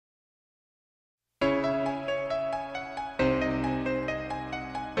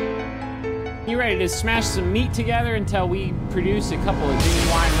You ready to smash some meat together until we produce a couple of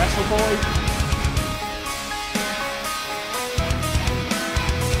genuine wrestle boys?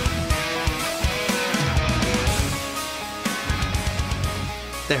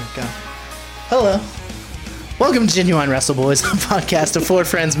 There we go. Hello. Welcome to Genuine Wrestle Boys, a podcast of four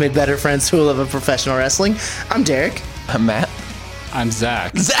friends made better friends who love professional wrestling. I'm Derek. I'm Matt. I'm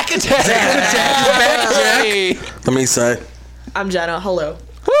Zach. Zach Attack! Hey! I'm Isai. I'm Jenna. Hello.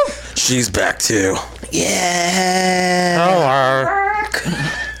 She's back too. Yeah.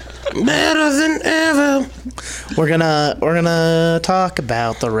 Better than ever. We're gonna talk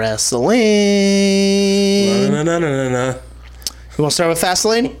about the wrestling. Na. You want to start with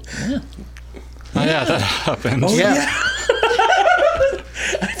Fastlane? Oh, yeah, that happened. Oh, yeah.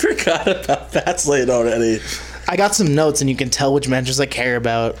 I forgot about Fastlane already. I got some notes, and you can tell which matches I care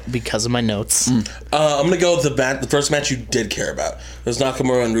about because of my notes. I'm gonna go with the first match you did care about. It was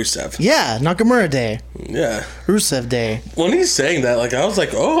Nakamura and Rusev. Yeah, Nakamura Day. Yeah. Rusev Day. When he's saying that, I was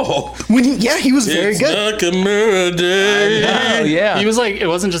like, oh. He was very good. Nakamura Day. Oh, yeah. He was like, it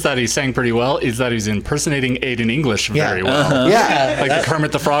wasn't just that he sang pretty well, it's that he's impersonating Aiden English very well. Yeah. Like the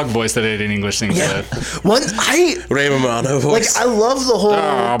Kermit the Frog voice that Aiden English sings with. Ramano voice. I love the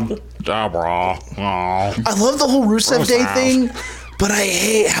whole Rusev Day thing, but I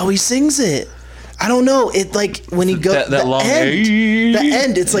hate how he sings it. I don't know. It when he goes that long the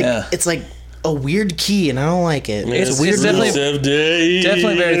end. It's like a weird key, and I don't like it. It's weird. Rusev Day.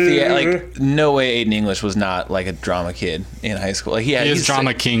 Definitely very no way Aiden English was not like a drama kid in high school. Like He is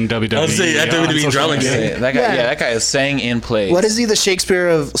Drama King WWE. I was saying, that WWE Drama King. That guy is sang and played. What is he? The Shakespeare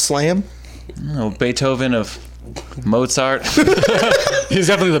of Slam? No, Beethoven of Mozart. He's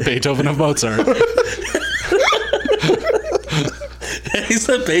definitely the Beethoven of Mozart. He's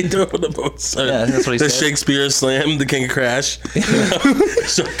the Beethoven of Mozart. Yeah, that's what he the said. Shakespeare Slam, the King of Crash.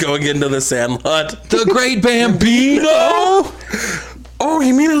 So going into the Sandlot. The Great Bambino. Oh,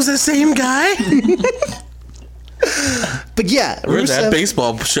 you mean it was the same guy? But yeah, We're at that Rusev.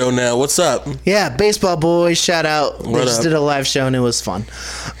 baseball show now. What's up? Yeah, baseball boys. Shout out. They What just up? did a live show and it was fun.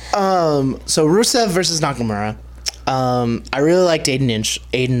 So Rusev versus Nakamura. I really liked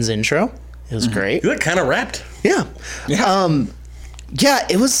Aiden's intro. It was great. You look kind of wrapped. Yeah. Yeah,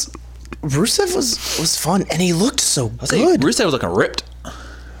 it was. Rusev was fun, and he looked so good. Rusev was looking ripped.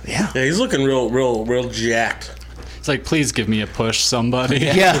 Yeah. Yeah, he's looking real jacked. It's like, please give me a push, somebody.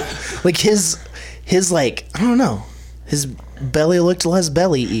 Yeah. Like his I don't know. His belly looked less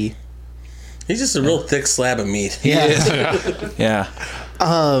belly-y. He's just a real thick slab of meat. Yeah. Yeah.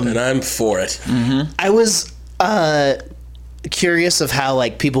 And I'm for it. I was curious of how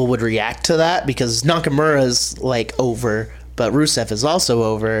people would react to that because Nakamura's over, but Rusev is also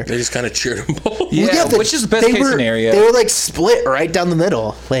over. They just kind of cheered him both. Yeah, which is the best case scenario. They were split right down the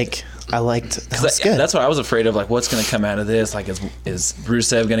middle. I liked that. Was good. That's what I was afraid of. What's going to come out of this? Is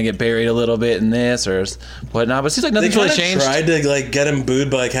Rusev going to get buried a little bit in this or whatnot? But it seems like nothing's really changed. Tried to get him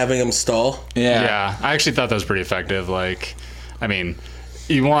booed by having him stall. Yeah, I actually thought that was pretty effective.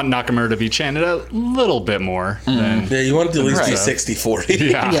 You want Nakamura to be chanted a little bit more. Than, Yeah, you want it to at least be Rusev. 60-40.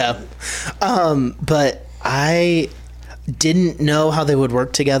 Yeah. Yeah. But I didn't know how they would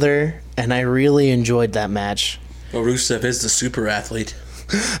work together, and I really enjoyed that match. Well, Rusev is the super athlete.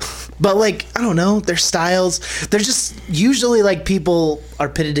 But I don't know, their styles, they're just usually people are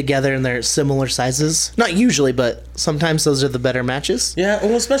pitted together and they're similar sizes. Not usually, but sometimes those are the better matches. Yeah,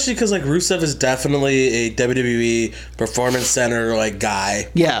 well, especially because Rusev is definitely a WWE Performance Center guy.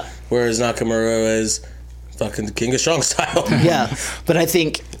 Yeah. Whereas Nakamura is fucking the King of Strong Style. Yeah. But I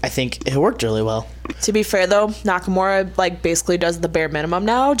think it worked really well. To be fair, though, Nakamura basically does the bare minimum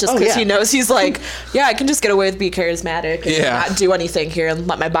now, just because yeah. he knows he's I can just get away with being charismatic and not do anything here and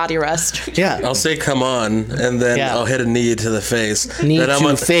let my body rest. Yeah. I'll say come on, and then Yeah. I'll hit a knee to the face. Knee then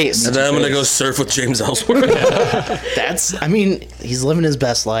to face. And then I'm going to go surf with James Ellsworth. He's living his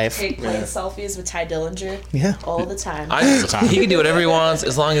best life. Playing selfies with Ty Dillinger Yeah. all the time. He can do whatever he wants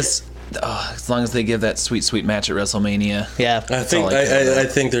as long as they give that sweet match at WrestleMania. Yeah. I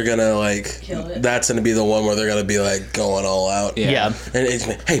think they're gonna Kill it. that's gonna be the one where they're gonna be going all out. Yeah. And it's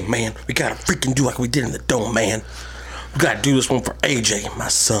hey man, we gotta freaking do like we did in the Dome, man. We gotta do this one for AJ, my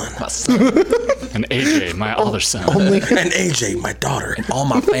son. And AJ, my other son. And AJ, my daughter. And all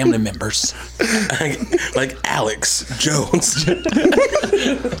my family members. Like Alex Jones.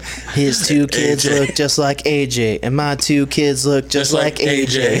 His two kids AJ. look just like AJ, and my two kids look just like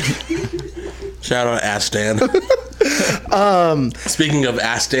AJ. Shout out Astan. Speaking of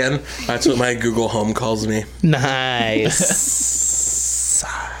Astan, that's what my Google Home calls me. Nice.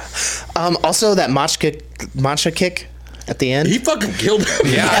 Also, that matcha kick at the end. He fucking killed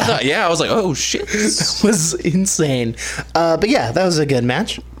him. I was like, oh shit. Was insane. But yeah, that was a good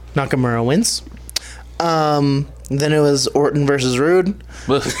match. Nakamura wins. Then it was Orton versus Rude.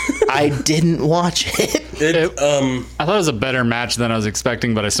 I didn't watch it. I thought it was a better match than I was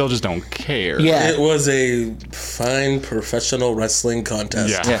expecting, but I still just don't care. Yeah. It was a fine professional wrestling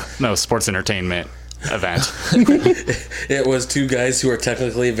contest. Yeah. No, sports entertainment event. It was two guys who are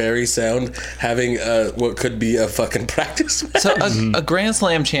technically very sound having what could be a fucking practice match. So a Grand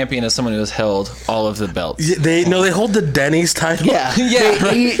Slam champion is someone who has held all of the belts. They hold the Denny's title. Yeah.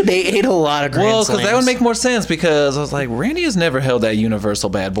 They ate a lot of Grand Well, Slams. because that would make more sense because I was like, Randy has never held that Universal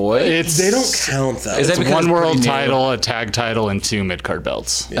bad boy. They don't count though. Is that It's because one it's world pretty new? title, a tag title, and 2 mid-card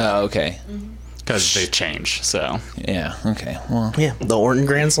belts. Oh, okay. Because they change, so. Yeah, okay. Well, Yeah, the Orton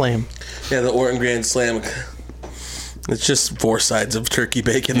Grand Slam. Yeah, the Orton Grand Slam. It's just 4 sides of turkey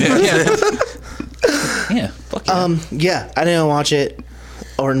bacon. yeah. Fuck yeah. Yeah, I didn't watch it.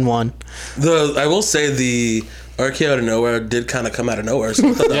 Orton won. I will say the RKO out of nowhere did kind of come out of nowhere, so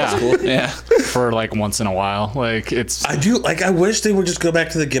I thought that was cool. Yeah. For like once in a while. Like, it's. I wish they would just go back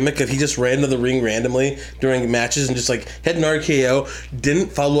to the gimmick of he just ran to the ring randomly during matches and just like hit an RKO,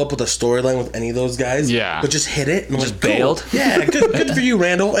 didn't follow up with a storyline with any of those guys. Yeah. But just hit it and Just was cool. bailed? Yeah, good for you,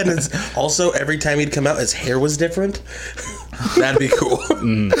 Randall. And it's also every time he'd come out, his hair was different. That'd be cool.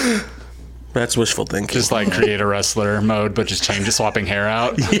 That's wishful thinking. Just like create a wrestler mode, but just change swapping hair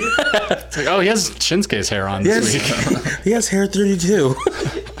out. Yeah. It's like, oh, he has Shinsuke's hair on this week. He has hair 32.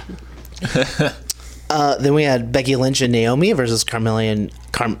 Then we had Becky Lynch and Naomi versus Carmella.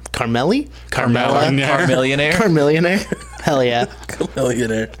 Millionaire. Hell yeah.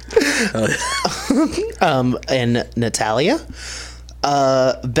 Millionaire. And Natalia.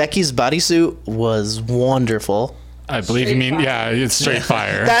 Becky's bodysuit was wonderful. I believe you mean, it's straight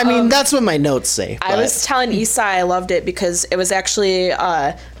fire. I mean, that's what my notes say. I but- was telling Issa I loved it because it was actually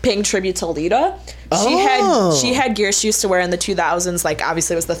paying tribute to Lita. She had gear she used to wear in the 2000s. Like,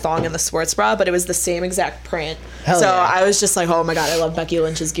 obviously, it was the thong and the sports bra, but it was the same exact print. Hell so yeah. I was just like, oh my god, I love Becky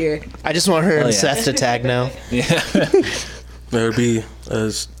Lynch's gear. I just want her and yeah. Seth to tag now. There would be a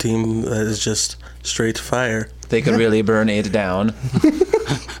team that is just straight fire. They could really burn it down.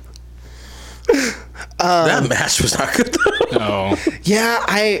 That match was not good though. No. Yeah,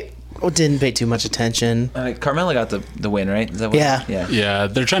 I didn't pay too much attention. Carmella got the win, right? Is that what? Yeah. Yeah,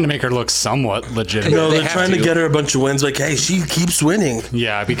 they're trying to make her look somewhat legitimate. No, They they're have trying to to. get her a bunch of wins. Like, hey, she keeps winning.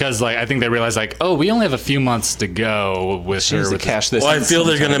 Yeah, because like I think they realized like, oh, we only have a few months to go with She her. needs to With cash this. Well, I in feel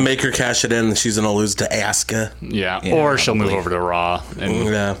they're sometime. gonna make her cash it in, and she's gonna lose to Asuka. Yeah, Yeah, or she'll move probably. over to Raw and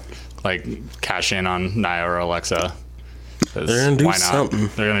Yeah, like cash in on Nia or Alexa. 'Cause They're gonna do why not? something.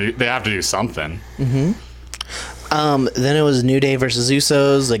 They have to do something. Then it was New Day versus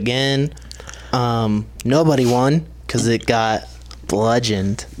Usos again. Nobody won because it got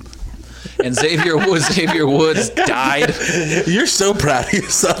bludgeoned. And Xavier Woods died. you're so proud of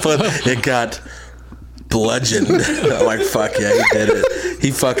yourself. It got bludgeoned. I'm like, fuck yeah, he did it. He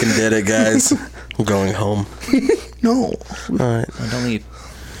fucking did it, guys. I'm going home. No. All right, Don't leave.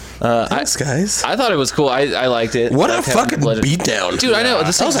 thanks, guys. I thought it was cool. I liked it. What a Like having fucking blood- beatdown, Dude, I know.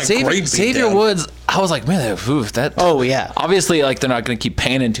 This That was a great Xavier beatdown. Woods. I was like, man, that. Oh, yeah. Obviously, like they're not going to keep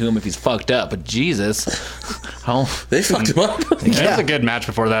panning to him if he's fucked up. But Jesus, They fucked him up. It was a good match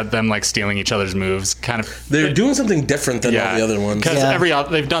before that. Them like stealing each other's moves, kind of. They're doing something different than all the other ones. Because Yeah.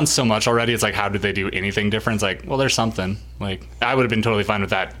 they've done so much already. It's like, how did they do anything different? It's like, well, there's something. Like, I would have been totally fine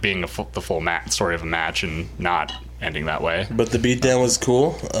with that being the full story of a match and not ending that way. But the beatdown was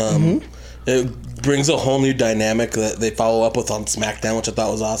cool. It brings a whole new dynamic that they follow up with on SmackDown, which I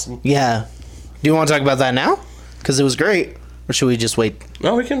thought was awesome. Yeah. Do you want to talk about that now? Because it was great. Or should we just wait?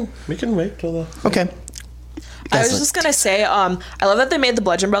 No, we can wait till the. Okay. I was That's just gonna say, I love that they made the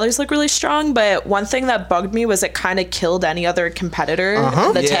Bludgeon Brothers look really strong, but one thing that bugged me was it kind of killed any other competitor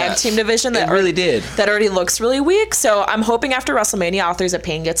in the Yeah. tag team division It really did. that already looks really weak. So I'm hoping after WrestleMania, Authors of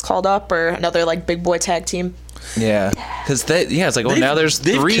Pain gets called up or another like big boy tag team. Yeah, because it's like, well, now there's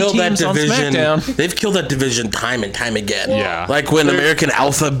They've 3 killed that teams on division. SmackDown. They've killed that division time and time again. Yeah. Like when American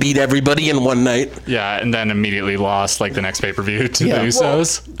Alpha beat everybody in one night. Yeah, and then immediately lost like the next pay-per-view to Yeah. the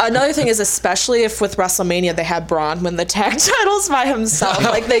Usos. Another thing is, especially if with WrestleMania they had Braun win the tag titles by himself,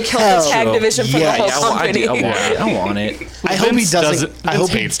 like they killed Hell the tag no. division for Yeah, the whole yeah, company. I want it. I hope he Vince doesn't. I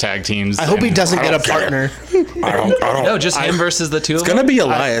hope hates tag teams. I hope he and doesn't get a don't care. partner. I don't. No, just him versus the two of It's them. gonna be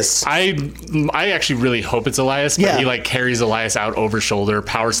Elias. I actually really hope it's Elias Elias, but Yeah. he like carries Elias out over shoulder,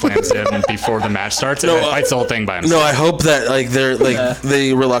 power slams him before the match starts, and fights the whole thing by himself. No, I hope that like they're like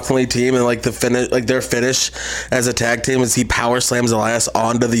they reluctantly team and like the finish, like their finish as a tag team is he power slams Elias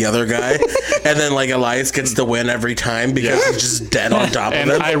onto the other guy, and then like Elias gets the win every time because he's just dead on top And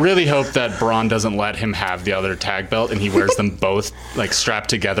of him. I really hope that Braun doesn't let him have the other tag belt, and he wears them both like strapped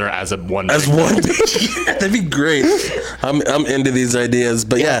together as one. As big one, belt. yeah, that'd be great. I'm into these ideas,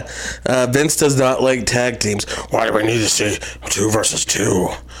 but yeah, Vince does not like tag teams. Why do we need to see 2 versus 2?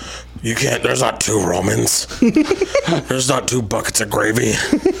 You can't. There's not 2 Romans. There's not 2 buckets of gravy.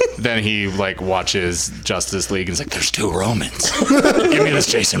 Then he like watches Justice League and he's like, "There's 2 Romans. Give me this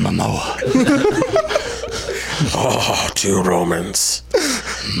Jason Momoa." Oh, 2 Romans.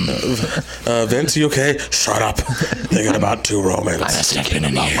 Vince, you okay? Shut up. Thinking about 2 Romans. Thinking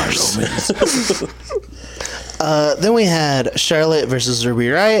about my Romans. Then we had Charlotte versus Ruby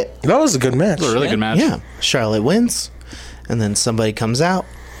Riott. That was a good match. A really good match. Yeah, Charlotte wins, and then somebody comes out,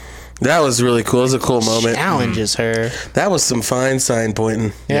 That was really cool. It was a cool moment. challenges her. That was some fine sign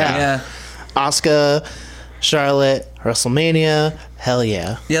pointing. Yeah. Asuka, Charlotte, WrestleMania. Hell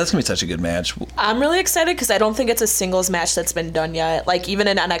yeah. Yeah, that's gonna be such a good match. I'm really excited because I don't think it's a singles match that's been done yet. Like, even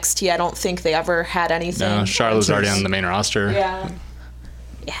in NXT, I don't think they ever had anything. No, Charlotte's already on the main roster. Yeah.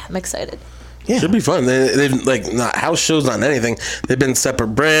 Yeah, I'm excited. Yeah. Should be fun. They've like not house shows, not anything. They've been separate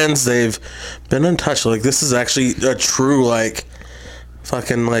brands. They've been untouched. Like this is actually a true like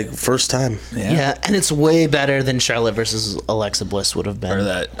fucking like first time. Yeah, and it's way better than Charlotte versus Alexa Bliss would have been Or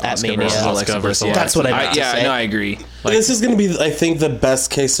that at Asuka Mania. versus Alexa Asuka Bliss. versus Yeah, That's what I meant to say. No, I agree. This is going to be, I think, the best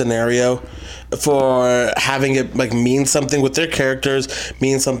case scenario for having it like mean something with their characters,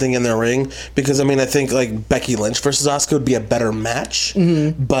 mean something in their ring. Because I mean, I think like Becky Lynch versus Asuka would be a better match.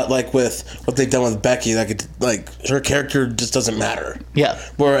 But like with what they've done with Becky, like her character just doesn't matter. Yeah.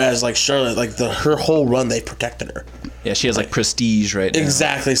 Whereas like Charlotte, like her whole run, they protected her. Yeah, she has like prestige right now.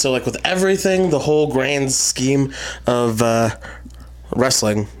 Exactly. So like with everything, the whole grand scheme of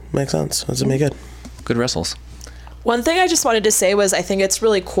wrestling makes sense. Does it make it? Good wrestles. One thing I just wanted to say was I think it's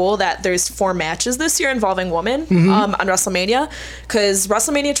really cool that there's 4 matches this year involving women on WrestleMania, because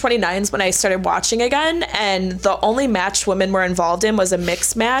WrestleMania 29 is when I started watching again, and the only match women were involved in was a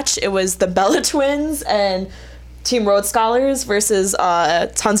mixed match. It was the Bella Twins and Team Road Scholars versus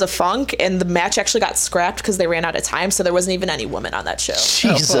Tons of Funk, and the match actually got scrapped because they ran out of time, so there wasn't even any women on that show.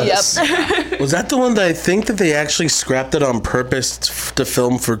 Jesus. Yep. Was that the one that I think that they actually scrapped it on purpose to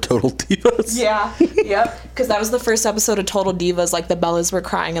film for Total Divas? Yeah, yep. Because that was the first episode of Total Divas. Like, the Bellas were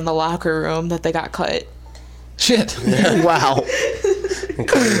crying in the locker room that they got cut. Shit. Wow. And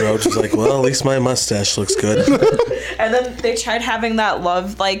Cody Rhodes was like, well, at least my mustache looks good. And then they tried having that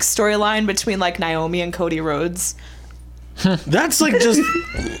love like storyline between like Naomi and Cody Rhodes. That's like just,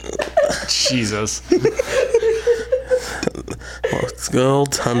 Jesus. let's go,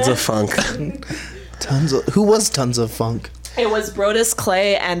 Tons of Funk. Who was Tons of Funk? It was Brodus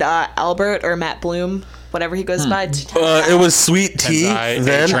Clay and Albert or Matt Bloom, whatever he goes by. It was Sweet Tea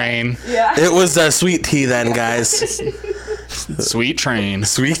then. Train. Yeah. It was Sweet Tea then, guys. Sweet Train.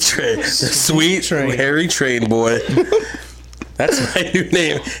 Sweet Train. Sweet Harry Train Boy. That's my new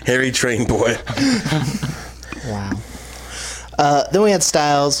name, Harry Train Boy. Wow. Then we had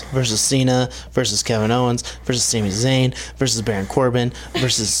Styles versus Cena versus Kevin Owens versus Sami Zayn versus Baron Corbin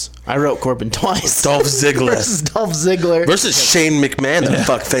versus, I wrote Corbin twice. Dolph Ziggler. versus Dolph Ziggler. Versus Shane McMahon, that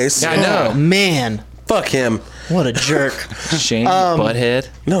fuckface. I know. Oh, man. Fuck him. What a jerk. Shane Butthead.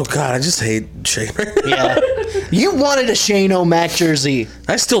 No, God, I just hate Shane. Yeah. You wanted a Shane O'Mac jersey.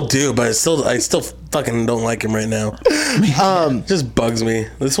 I still do, but I still fucking don't like him right now. It just bugs me.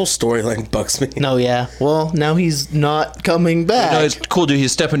 This whole storyline bugs me. No, yeah. Well, now he's not coming back. No, it's cool, dude.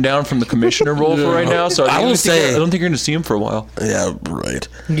 He's stepping down from the commissioner role for right now, so I will say- I don't think you're going to see him for a while. Yeah, right.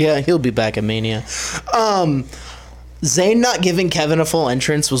 Yeah, he'll be back at Mania. Zayn not giving Kevin a full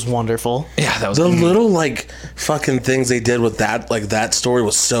entrance was wonderful. Yeah, that was The little like fucking things they did with that story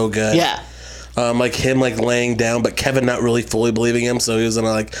was so good. Yeah. Like him like laying down, but Kevin not really fully believing him, so he was gonna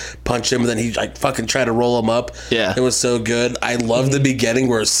like punch him, and then he like fucking tried to roll him up. Yeah. It was so good. I love the beginning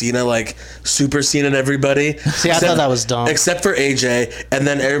where Cena like super Cena everybody. See, I thought that was dumb. Except for AJ, and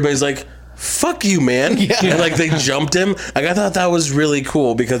then everybody's like, fuck you, man. Yeah. And like they jumped him. Like I thought that was really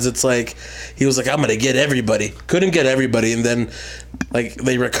cool because it's like he was like, I'm gonna get everybody. Couldn't get everybody, and then like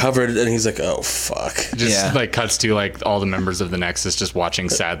they recovered, and he's like, oh fuck. Just like cuts to like all the members of the Nexus just watching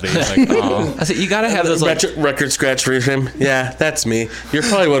sadly. Like, oh. I said, you got to have those like... Record scratch for him. Yeah, that's me. You're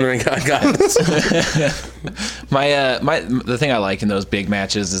probably wondering how I got this. The thing I like in those big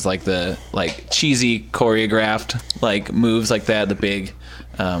matches is like the like cheesy choreographed like moves like that, the big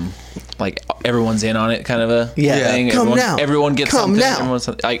like everyone's in on it kind of a thing. Come now. Everyone gets Come something. now. Everyone's,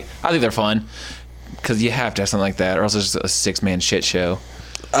 I think they're fun because you have to have something like that, or else it's just a 6-man shit show.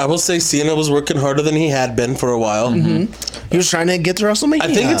 I will say Cena was working harder than he had been for a while. He was trying to get to WrestleMania.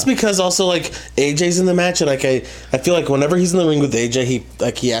 I think it's because also like AJ's in the match, and like I feel like whenever he's in the ring with AJ,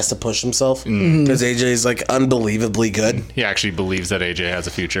 he has to push himself because AJ's like unbelievably good. He actually believes that AJ has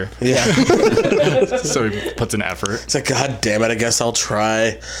a future, Yeah, so he puts an effort. it's like God damn it, I guess I'll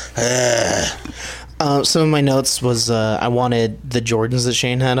try. Some of my notes was I wanted the Jordans that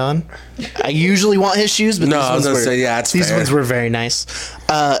Shane had on. I usually want his shoes, but No, these I was ones gonna were, say, yeah, it's these fair. ones were very nice.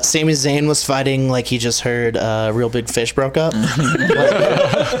 Sami Zayn was fighting like he just heard Real Big Fish broke up.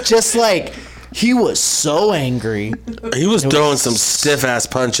 Just like he was so angry, He was throwing some stiff ass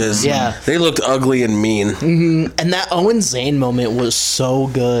punches. Yeah. they looked ugly and mean. and that Owen Zayn moment was so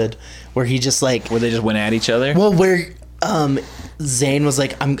good, where he just like Where they just went at each other. where Zayn was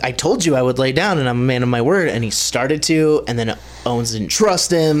like, I told you I would lay down and I'm a man of my word, and he started to, and then Owens didn't trust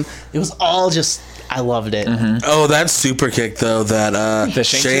him. It was all just, I loved it. Oh, that super kick though that The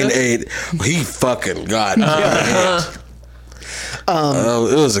Shane Shane kick? ate, he fucking got. Oh,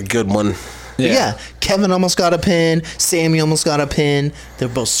 it was a good one. Yeah, Kevin almost got a pin. Sammy almost got a pin. They're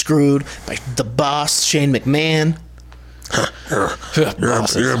both screwed by the boss, Shane McMahon.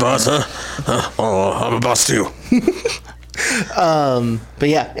 You're a boss, huh? Oh, I'm a boss too. But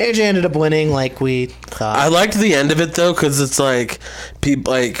yeah, AJ ended up winning like we thought. I liked the end of it though, because it's like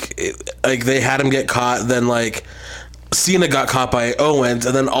people like they had him get caught, then like Cena got caught by Owens,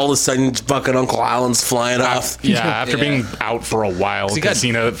 and then all of a sudden fucking Uncle Alan's flying off. Yeah, after being out for a while, got- because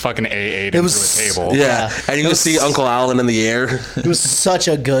Cena fucking AA'd him was- through a table. Yeah, and you can see Uncle Alan in the air. It was such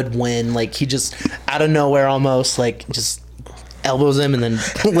a good win. Like he just out of nowhere almost like just elbows him and then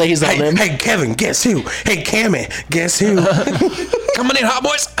lays on him. Hey, Kevin, guess who? Hey, Cammy, guess who? Coming in hot,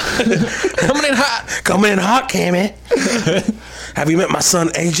 boys. Coming in hot. Coming in hot, Cammy. Have you met my son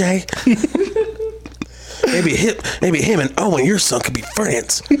AJ? Maybe him and Owen, your son, could be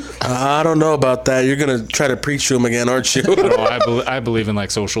friends. I don't know about that. You're gonna try to preach to him again, aren't you? No, I believe in like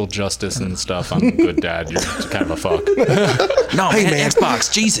social justice and stuff. I'm a good dad. You're kind of a fuck. No, Hey, man, man.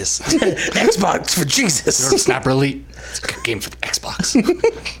 Xbox, Jesus. Xbox for Jesus. Snapper Elite. It's a good game for the Xbox.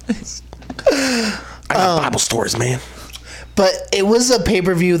 I got Bible stories, man. But it was a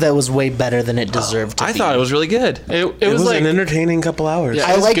pay-per-view that was way better than it deserved to I be. thought it was really good. It It was was like an entertaining couple hours. yeah,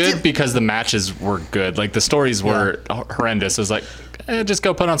 I it was liked good it- because the matches were good. Like the stories were horrendous. It was like just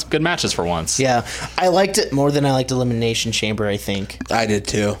go put on some good matches for once. Yeah, I liked it more than I liked Elimination Chamber, I think. I did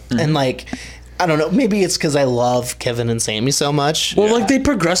too. And like, I don't know, maybe it's because I love Kevin and Sammy so much. Well, like they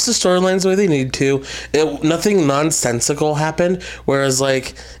progressed the storylines the way they need to. Nothing nonsensical happened. Whereas,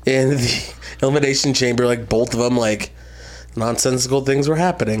 like in the Elimination Chamber, like both of them, like nonsensical things were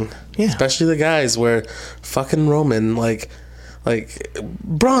happening. Yeah. Especially the guys where fucking Roman, like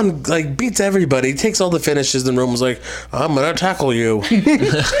Braun, like beats everybody, takes all the finishes, and Roman's like, "I'm gonna tackle you."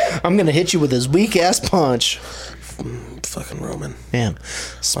 I'm gonna hit you with his weak ass punch. Fucking Roman. Damn. Why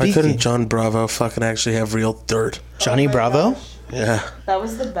Speaking, couldn't John Bravo fucking actually have real dirt? Johnny Bravo? Yeah. That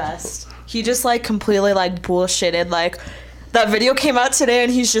was the best. He just like completely like bullshitted. Like that video came out today,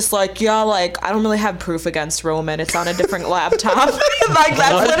 and he's just like, yeah, like I don't really have proof against Roman. It's on a different laptop. Like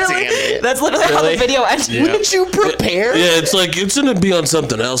that's literally how the video ended. Wouldn't you prepare? Yeah, it's like it's gonna be on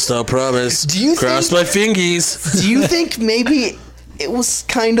something else though, promise. Do you Cross think- my fingies. Do you think maybe it was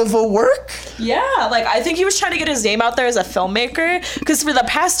kind of a work? Yeah, like I think he was trying to get his name out there as a filmmaker, because for the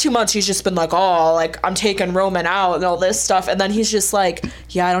past 2 months he's just been like, oh, like I'm taking Roman out and all this stuff, and then he's just like,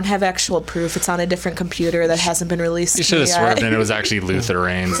 yeah, I don't have actual proof. It's on a different computer that hasn't been released. You to should have me swerved, yet." and it was actually Luther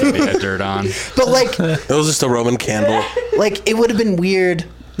Reigns that he had dirt on. But like, It was just a Roman candle. like it would have been weird.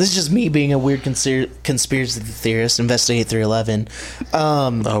 This is just me being a weird conspiracy theorist. Investigate 311.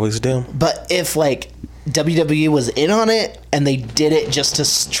 Always do. But if like WWE was in on it and they did it just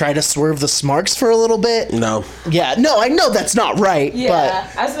to try to swerve the Smarks for a little bit, No. yeah, no, I know that's not right. Yeah,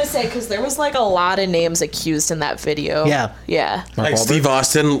 I was gonna say, because there was like a lot of names accused in that video. Yeah. Yeah. Like Steve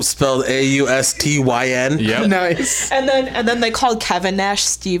Austin spelled Austyn. Yep. But nice. And then they called Kevin Nash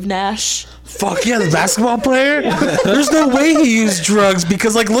Steve Nash. Fuck yeah, the basketball player? There's no way he used drugs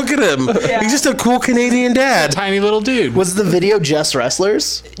because, like, look at him. He's just a cool Canadian dad. Tiny little dude. Was the video just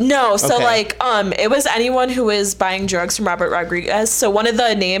wrestlers? No, so Okay. like it was anyone who was buying drugs from Robert Rodriguez. So one of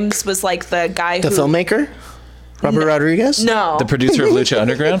the names was like the guy The who filmmaker? Robert Rodriguez? No. The producer of Lucha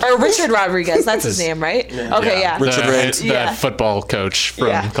Underground? Or Richard Rodriguez. That's his name, right? Okay, yeah. Richard Reigns. The Yeah. football coach from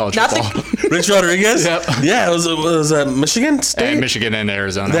Yeah. college Not football. Rich Rodriguez? Yep. Yeah, it was Michigan State? Michigan and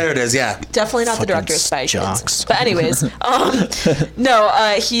Arizona. There it is, yeah. Definitely not the director of Spy Kids. jocks. But anyways, it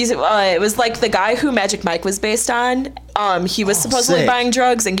was like the guy who Magic Mike was based on. He was supposedly sick. buying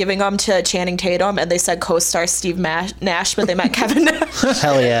drugs and giving them to Channing Tatum, and they said co-star Steve Nash, but they meant Kevin Nash.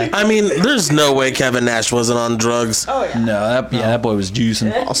 Hell yeah. I mean, there's no way Kevin Nash wasn't on drugs. Oh yeah. No, that boy was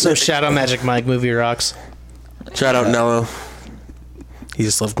juicing. Also, shout out Magic Mike, movie rocks. Shout out Nello. He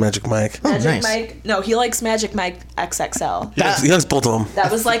just loved Magic Mike. Magic nice. Mike. No, he likes Magic Mike XXL. He likes both of them.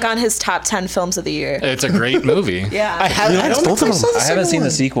 That was like on his top 10 films of the year. It's a great movie. Yeah. I don't both think of I saw them. the I haven't second seen one.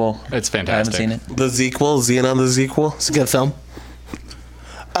 the sequel. It's I haven't fantastic. seen it. The sequel, Xenon the sequel. It's a good film.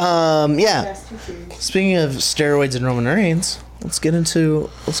 Yeah. Speaking of steroids and Roman Reigns, let's get into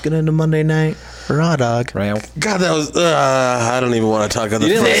Monday Night Raw, dog. Right. God, that was. I don't even want to talk about You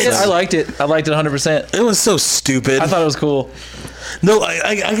the didn't like first it? I time. liked it. I liked it 100%. It was so stupid. I thought it was cool. No,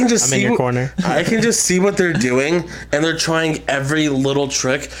 I can just I'm see in your corner. I can just see what they're doing, and they're trying every little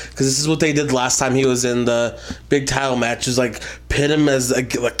trick because this is what they did last time he was in the big title matches, like pit him as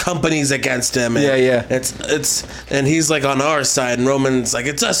the company's against him. And Yeah. It's and he's like on our side, and Roman's like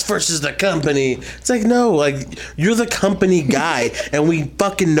it's us versus the company. It's like no, like you're the company guy, and we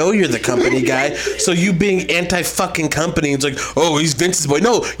fucking know you're the company guy. So you being anti fucking company, it's like oh he's Vince's boy.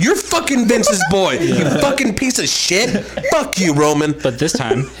 No, you're fucking Vince's boy. You fucking piece of shit. Fuck you, Roman. But this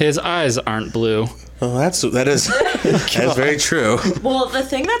time, his eyes aren't blue. Oh, that is very true. Well, the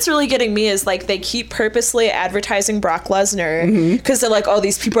thing that's really getting me is like they keep purposely advertising Brock Lesnar because they're like, oh,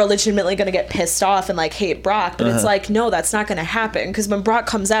 these people are legitimately going to get pissed off and like hate Brock. But it's like, no, that's not going to happen because when Brock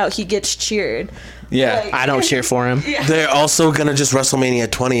comes out, he gets cheered. Yeah. Like- I don't cheer for him. They're also gonna just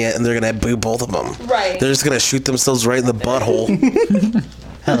WrestleMania 20 it, and they're gonna boo both of them. Right. They're just gonna shoot themselves right in the butthole.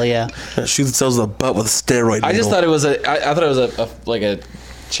 Hell yeah. Shoot themselves in the butt with a steroid needle. I just thought it was I thought it was like a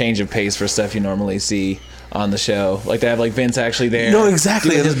change of pace for stuff you normally see on the show. Like they have like Vince actually there. No,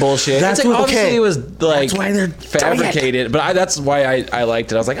 exactly. Doing his bullshit. That's It's like, what- obviously okay. it was like That's why they're doing it. fabricated, but that's why I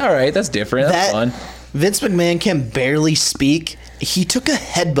liked it. I was like, all right, that's different. That's fun. Vince McMahon can barely speak. He took a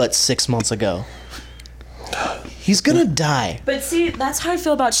headbutt 6 months ago. He's gonna die. But see, that's how I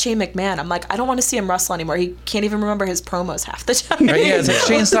feel about Shane McMahon. I'm like, I don't want to see him wrestle anymore. He can't even remember his promos half the time. Right? Yeah, it's like,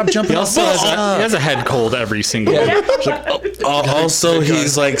 Shane, stop jumping He off. also he has a head cold every single It's like, Also,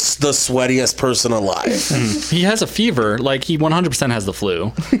 he's like the sweatiest person alive. he has a fever. Like he 100% has the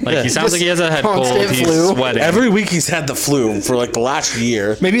flu. Like he sounds like he has a head cold. Constant He's flu. sweating. Every week he's had the flu for like the last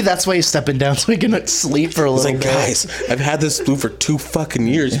year. Maybe that's why he's stepping down so he can sleep for a It's little like, bit. guys, I've had this flu for 2 fucking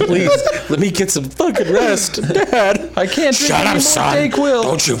years. Please, let me get some fucking rest. Dad. I can't drink Shut any up, more son. Dayquil.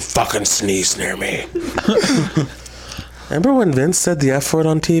 Don't you fucking sneeze near me. Remember when Vince said the F word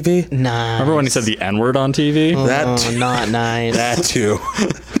on TV? Nah. Remember when he said the N word on TV? That Not nice. That too.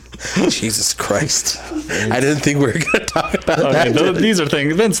 Jesus Christ. I didn't think we were going to talk about Okay, that. these are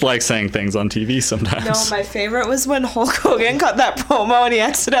things. Vince likes saying things on TV sometimes. No, my favorite was when Hulk Hogan cut that promo and he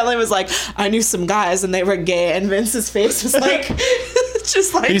accidentally was like, I knew some guys and they were gay, and Vince's face was like,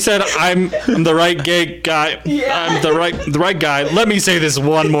 just like. He said, "I'm the right gay guy. Yeah. I'm the right guy. Let me say this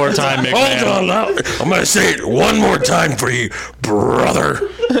one more time, McMahon." Hold on now. I'm going to say it one more time for you, brother.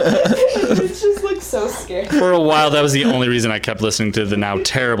 It just looked so scary. For a while, that was the only reason I kept listening to the now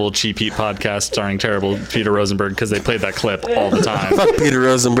terrible Cheap Heat podcast starring terrible Peter Rosenberg because they played that clip all the time. Fuck Peter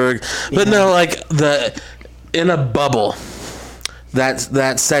Rosenberg. But no, like in a bubble,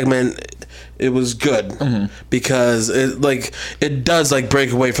 that segment, it was good because it does like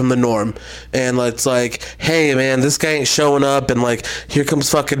break away from the norm, and it's like, hey man, this guy ain't showing up, and like here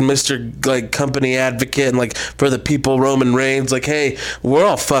comes fucking Mr. like company advocate, and like for the people, Roman Reigns, like hey, we're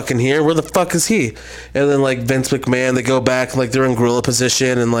all fucking here, where the fuck is he? And then like Vince McMahon, they go back and like they're in gorilla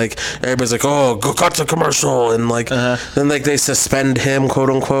position, and like everybody's like, oh, go cut the commercial, and like then like they suspend him, quote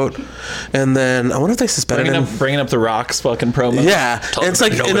unquote, and then I wonder if they suspended him. Bringing up the Rock's fucking promo. Yeah, and it's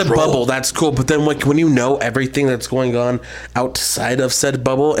like in a bubble, that's cool. But then, like when you know everything that's going on outside of said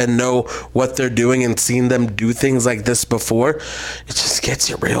bubble and know what they're doing and seen them do things like this before, it just gets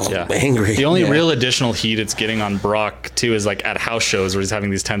you real angry. The only real additional heat it's getting on Brock too is like at house shows where he's having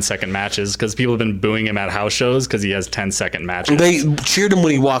these 10-second matches because people have been booing him at house shows because he has 10-second matches. They cheered him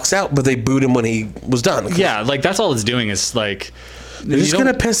when he walks out, but they booed him when he was done. Yeah, like that's all it's doing is like They're just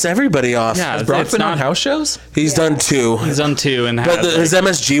gonna piss everybody off. Yeah, Has Brock it's been on not. house shows? He's done 2. He's on 2 and But had, his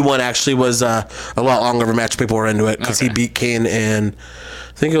MSG one actually was a lot longer of a match. People were into it because he Okay. beat Kane, and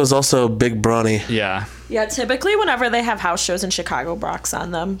I think it was also Big Brawny. yeah. Yeah, typically whenever they have house shows in Chicago, Brock's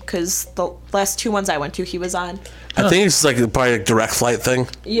on them because the last 2 ones I went to, he was on. I think it's like probably a direct flight thing.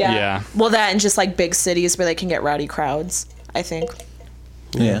 Yeah. Yeah. Well, that and just like big cities where they can get rowdy crowds, I think.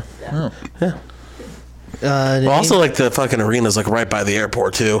 Yeah. Oh. Also, like the fucking arena's like right by the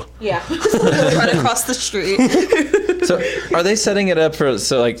airport too. Yeah. Right across the street. So are they setting it up for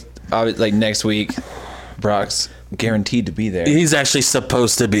like next week? Brock's guaranteed to be there, He's actually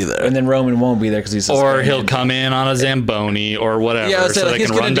supposed to be there. and then Roman won't be there because he's Or suspended. he'll come in on a Zamboni or whatever, Yeah, I was so saying, like, they he's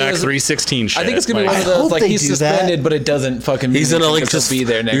can gonna run do back his- 316 shit. I think it's gonna be Like, one of I those hope like they he's do suspended, that. but it doesn't fucking. He's gonna like he'll just be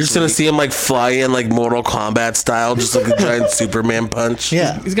there next. You're just gonna week. see him like fly in like Mortal Kombat style, just like a giant Superman punch.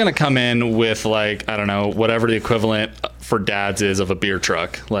 Yeah. He's gonna come in with like, I don't know, whatever the equivalent for dads is of a beer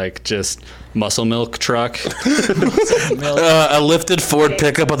truck, like just muscle milk truck. A lifted Ford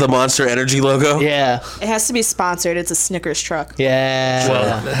pickup with a Monster Energy logo. Yeah. It has to be sponsored. It's a Snickers truck. Yeah.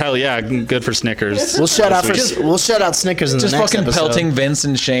 Well, hell yeah, good for Snickers. we'll shout out Snickers in Just the next fucking episode. pelting Vince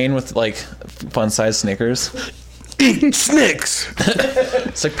and Shane with like fun size Snickers. Eat Snicks.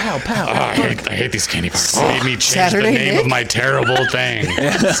 It's like pow pow. Oh, I hate these candy bars. They made me change Saturday the name Nick? of my terrible thing.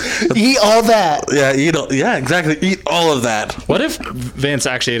 Eat all that. Yeah, yeah, exactly. Eat all of that. What if Vince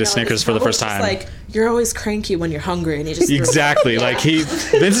actually ate a Snickers for the first Just time? like, you're always cranky when you're hungry, and he just Exactly. Like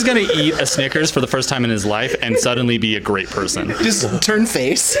Vince is gonna eat a Snickers for the first time in his life and suddenly be a great person. Just turn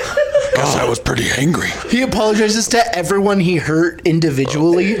face. Guess I was pretty angry. He apologizes to everyone he hurt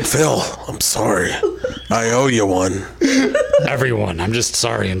individually. Phil, I'm sorry. I owe you one. Everyone. I'm just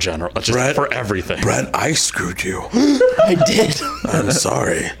sorry in general. Just Brett? for everything. Brett, I screwed you. I did. I'm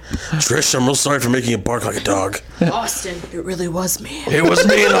sorry. Trish, I'm real sorry for making you bark like a dog. Austin, it really was me. It was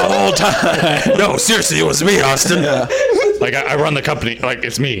me the whole time. No, seriously, it was me, Austin. Like I run the company. Like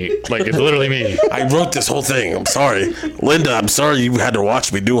it's me. Like it's literally me. I wrote this whole thing. I'm sorry. Linda, I'm sorry you had to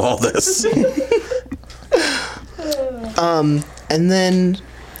watch me do all this. And then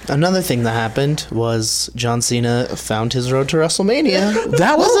another thing that happened was John Cena found his road to WrestleMania.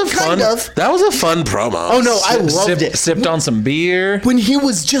 That was Well, a fun. kind of. That was a fun promo. Oh no, I loved it. Sipped on some beer. When he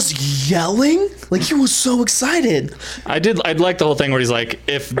was just yelling, like he was so excited. I'd like the whole thing where he's like,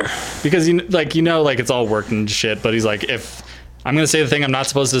 because it's all work and shit, but he's like, if I'm gonna say the thing I'm not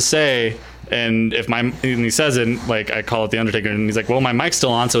supposed to say, and he says it, like I call it the Undertaker, and he's like, well, my mic's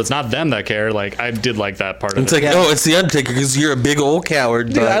still on, so it's not them that care. Like I did like that part of It's it. like, oh, it's the Undertaker because you're a big old coward.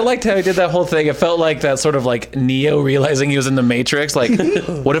 Dude, but- I liked how he did that whole thing. It felt like that sort of like Neo realizing he was in the Matrix. Like,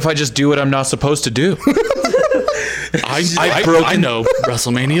 what if I just do what I'm not supposed to do? I know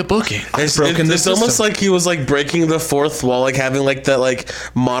WrestleMania booking. It's, broken the it's almost system. like he was like breaking the fourth wall, like having like that like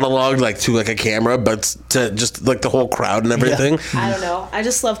monologue like to like a camera, but to just like the whole crowd and everything. I don't know. I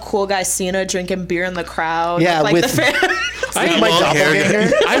just love cool guy Cena drinking beer in the crowd. Yeah, like with- the fan. I, My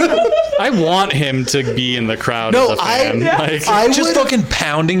doppelganger. I want him to be in the crowd No, as a fan. Like, I Just would- fucking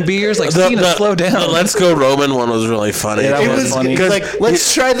pounding beers. Like, Cena, slow down. The Let's Go Roman one was really funny. Yeah, that It was was funny. like,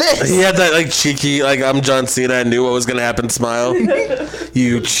 let's try this. He had that like cheeky, like I'm John Cena. I knew what was gonna happen. Smile,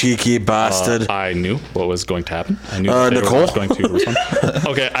 you cheeky bastard. I knew what was going to happen. I knew Nicole? was going to respond.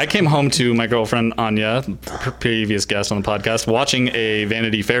 Okay, I came home to my girlfriend Anya, previous guest on the podcast, watching a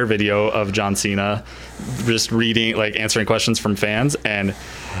Vanity Fair video of John Cena, just reading, like answering questions from fans, and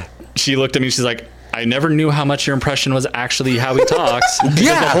she looked at me. She's like, "I never knew how much your impression was actually how he talks." Because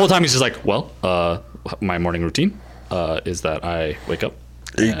Yeah. the whole time he's just like, "Well, my morning routine is that I wake up,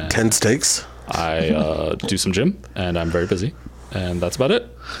 Eat 10 steaks. I do some gym, and I'm very busy, and that's about it."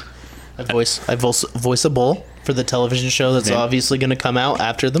 I voice a bull for the television show that's Name? obviously going to come out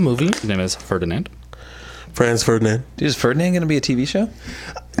after the movie. His name is Ferdinand. Franz Ferdinand. Dude, is Ferdinand going to be a TV show?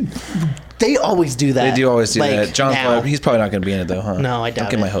 They always do that. They do always do Like, that. John's now. probably, he's probably not going to be in it though, huh? No, I doubt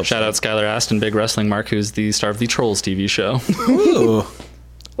Don't get it. my hopes. Shout out Skylar Aston, Big Wrestling Mark, who's the star of the Trolls TV show. Ooh.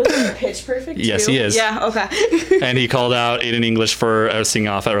 Was it Pitch Perfect? Yes, too? he is. Yeah. Okay. And he called out Aiden English for singing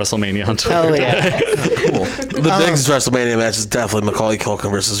off at WrestleMania on Twitter. Hell yeah. The biggest WrestleMania match is definitely Macaulay Culkin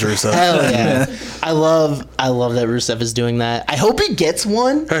versus Rusev. Hell yeah. I love that Rusev is doing that. I hope he gets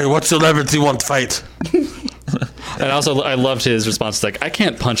one. Hey, what celebrity want fight? And also, I loved his response. It's like, I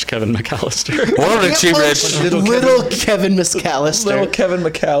can't punch Kevin McAllister. What a cheap rich. Little Kevin McAllister. Little Kevin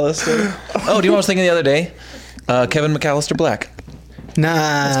McAllister. Oh, do you know what I was thinking the other day? Kevin McAllister Black.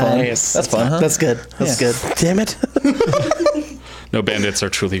 Nice. That's fun, huh? That's good. That's Yeah. good. Damn it. No bandits are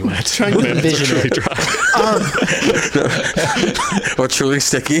truly wet. Trying to Bandits are envision truly it. dry. Or truly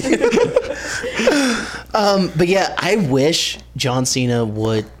sticky. But yeah, I wish John Cena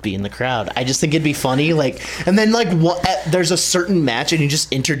would be in the crowd. I just think it'd be funny. Like, and then like there's a certain match and he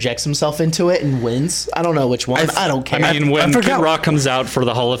just interjects himself into it and wins. I don't know which one. I don't care. I mean, when forgot- Kid Rock comes out for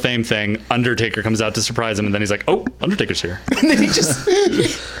the Hall of Fame thing, Undertaker comes out to surprise him, and then he's like, "Oh, Undertaker's here." And then he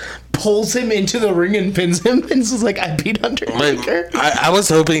just pulls him into the ring and pins him and is like, I beat Undertaker. I was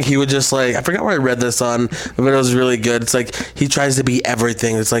hoping he would just like, I forgot where I read this on, but it was really good. It's like he tries to be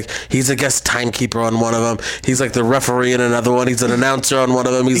everything. It's like he's a guest timekeeper on one of them. He's like the referee in another one. He's an announcer on one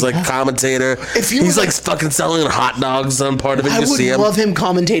of them. He's like commentator. He's like fucking selling hot dogs on part of it. I You would see him. love him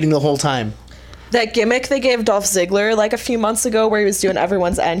commentating the whole time. That gimmick they gave Dolph Ziggler like a few months ago where he was doing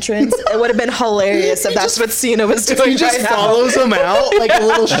everyone's entrance, it would have been hilarious if that's what Cena was doing He just right now. follows him out like a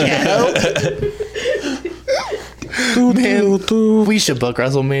little shadow. Man, we should book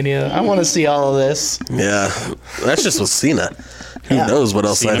WrestleMania. I want to see all of this. Yeah, that's just with Cena. Who Yeah. knows what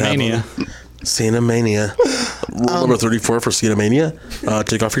else I'd Cena-mania. have? Cena Mania. Rule number 34 for Cena Mania.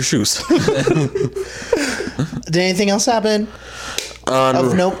 Take off your shoes. Did anything else happen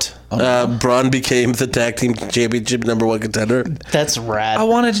of note? Braun became the tag team championship #1 contender. That's rad. I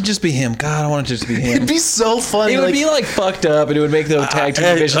wanted to just be him. God, I wanted to just be him. It'd be so funny. It would be like fucked up, and it would make the tag team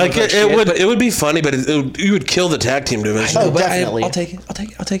division Like, look like it shit, would but- it would be funny, but you would kill the tag team division. Oh, but definitely. I'll take it. I'll take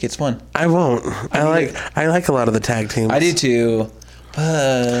it. I'll take it. It's fun. I won't. I like a lot of the tag teams. I do too.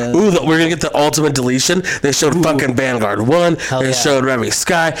 Ooh, we're gonna get the ultimate deletion. They showed fucking Vanguard 1. They yeah. showed Remy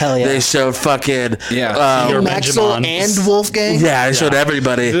Sky. Hell yeah. They showed fucking Your Maxwell Benjamin. and Wolfgang. yeah. They showed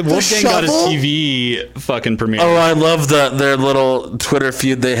everybody. Wolfgang got his shovel? TV fucking premiere. Oh, I love their little Twitter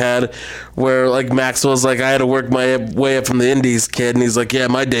feud they had, where like Maxwell's like, I had to work my way up from the Indies, kid, and he's like, yeah,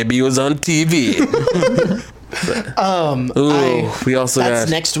 my debut was on TV. We also That's got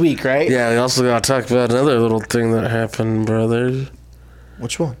next week, right? yeah. We also got to talk about another little thing that happened, brothers.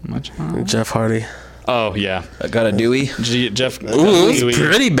 Which one? Jeff Hardy. Oh yeah, I got a Dewey. Jeff. Ooh, it was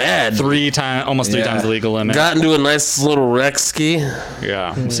pretty bad. Almost three Yeah. times the legal limit. Got into a nice little wreck ski.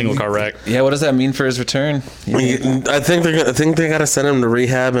 Yeah, single car wreck. Yeah, what does that mean for his return? I think they gotta send him to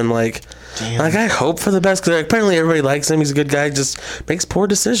rehab and like I hope for the best because apparently everybody likes him. He's a good guy. Just makes poor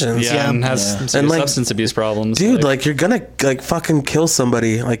decisions. Yeah, and has some serious like, substance abuse problems. Dude, like you're gonna like fucking kill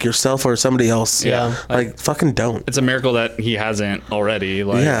somebody like yourself or somebody else. Yeah. Like fucking don't. it's a miracle that he hasn't already.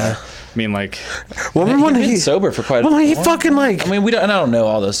 Like, Yeah. I mean, like, Remember when He's been he sober for quite a Well, while. he fucking like. I mean, I don't know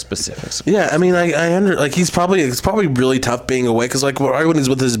all those specifics. Yeah, I mean, like it's probably really tough being away because like when he's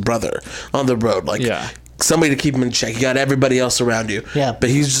with his brother on the road, like Yeah. somebody to keep him in check. You got everybody else around you. Yeah. but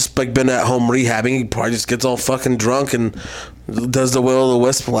he's just like been at home rehabbing. He probably just gets all fucking drunk and does the will o' the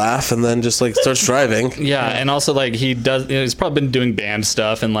wisp laugh and then just like starts driving. yeah, and also like he's probably been doing band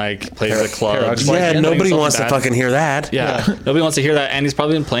stuff and like plays at clubs. Like, Yeah, doing nobody something wants to bad. fucking hear that. Yeah, nobody wants to hear that, and he's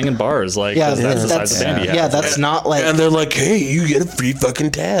probably been playing in bars. Like, Yeah, 'cause that's the size of band he has. yeah, that's not like. And they're like, "Hey, you get a free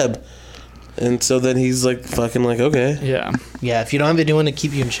fucking tab." And so then he's like, "Fucking like, okay." Yeah, Yeah, if you don't have anyone to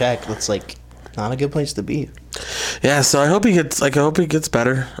keep you in check, that's like not a good place to be. Yeah, so I hope he gets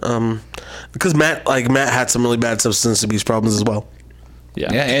better. Because Matt had some really bad substance abuse problems as well.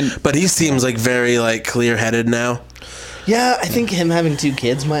 yeah, Yeah, and But he seems like very like clear-headed now. Yeah, I think him having 2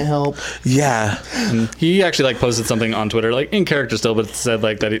 kids might help. Yeah. He actually like posted something on Twitter, like in character still, but it said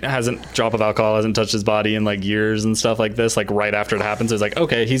like that he drop of alcohol hasn't touched his body in like years and stuff like this. Like right after it happens, it's like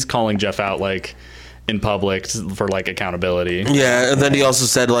okay, he's calling Jeff out like in public for like accountability. Yeah, and then he also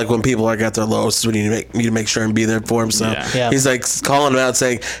said like when people are at their lowest, we need to make sure and be there for him. So Yeah. he's like calling him out,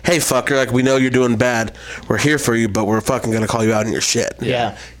 saying, "Hey fucker, like we know you're doing bad. We're here for you, but we're fucking gonna call you out on your shit."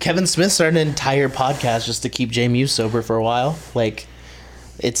 Yeah. Kevin Smith started an entire podcast just to keep Jay Muse sober for a while. Like,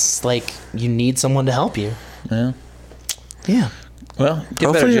 it's like you need someone to help you. Yeah. Yeah. well,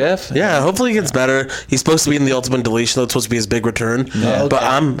 get better, Jeff. Yeah, hopefully he gets better. He's supposed to be in the Ultimate Deletion. That's supposed to be his big return. Yeah. But Okay.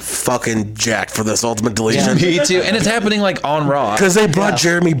 I'm fucking jacked for this Ultimate Deletion. Me too. And it's happening like on Raw. Because they brought Yeah.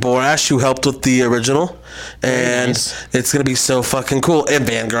 Jeremy Borash, who helped with the original, and nice. it's gonna be so fucking cool. And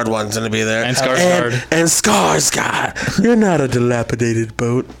Vanguard One's gonna be there, And Skarsgård. and Skarsgård. You're not a dilapidated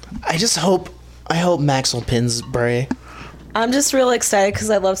boat. I hope Maxwell pins Bray. I'm just real excited because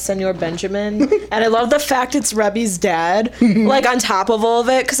I love Senor Benjamin, and I love the fact it's Rebby's dad. Like on top of all of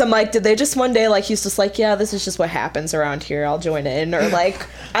it, because I'm like, did they just one day like he's just like, yeah, this is just what happens around here. I'll join in, or like,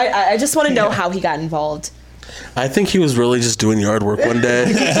 I just want to know how he got involved. I think he was really just doing yard work one day.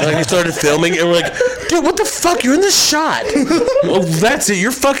 Like he started filming, and we're like, Dude, what the fuck? You're in the shot. Oh, that's it.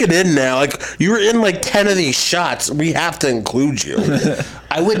 You're fucking in now. Like, you were in like 10 of these shots. We have to include you.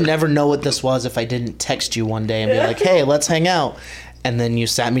 I would never know what this was if I didn't text you one day and be like, hey, let's hang out. And then you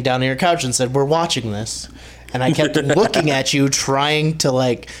sat me down on your couch and said, we're watching this. And I kept looking at you, trying to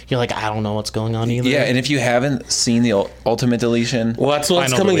you're like, I don't know what's going on either. Yeah, and if you haven't seen the Ultimate Deletion, Well, that's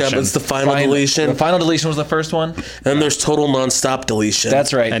what's coming Deletion. up. It's the final deletion. The Final Deletion was the first one. And there's total nonstop deletion.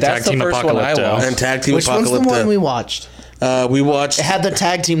 That's right. And That's Tag the Team first one I Apocalypto. watched. And Tag Team Which one's the Apocalypto. one we watched? We watched. It had the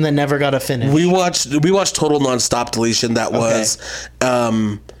tag team that never got a finish. We watched total nonstop deletion. That was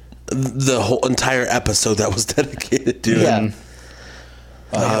the whole entire episode that was dedicated to it. Yeah.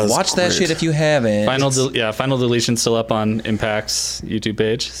 Watch that shit if you haven't. Final Deletion still up on Impact's YouTube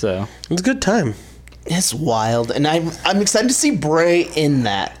page. So It's a good time. It's wild. And I'm excited to see Bray in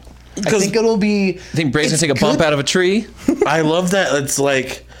that. I think it'll be... I think Bray's gonna it's take a bump good. out of a tree. I love that. It's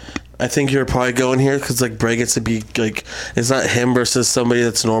like, I think you're probably going here because like Bray gets to be like, it's not him versus somebody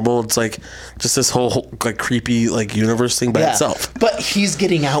that's normal. It's like just this whole like creepy like universe thing by itself. But he's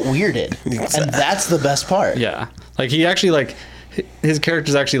getting out weirded. And that's the best part. yeah, like he actually his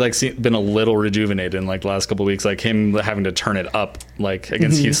character's actually been a little rejuvenated in like the last couple of weeks. Like him having to turn it up like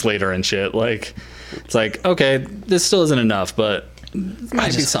against Heath Slater and shit. Like it's like, okay, this still isn't enough, but it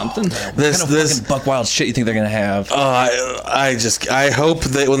might be something. This What kind of fucking buck wild shit you think they're gonna have? I hope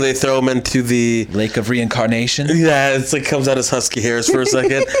that when they throw him into the Lake of Reincarnation. yeah, it's like comes out as Husky Harris for a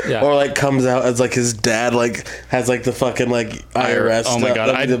second, Yeah. or like comes out as like his dad like has like the fucking like IRS. Oh my stuff. God,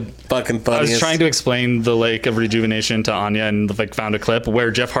 That'd be the fucking I funniest. was trying to explain the Lake of Rejuvenation to Anya and found a clip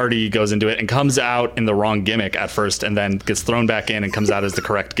where Jeff Hardy goes into it and comes out in the wrong gimmick at first and then gets thrown back in and comes out as the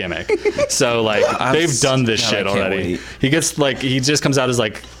correct gimmick. So they've done this God, shit I can't already. wait. He gets he just comes out as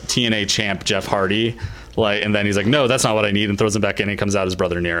TNA champ Jeff Hardy. And then he's like, no, that's not what I need, and throws him back in and comes out as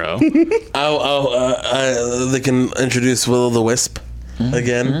Brother Nero. They can introduce Will-O-the-Wisp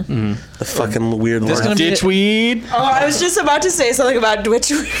again. The fucking weird There's laugh. gonna be Ditchweed. Oh, I was just about to say something about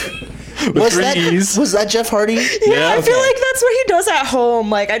Twitch. Was Trees. that Jeff Hardy? Yeah, I feel like that's what he does at home.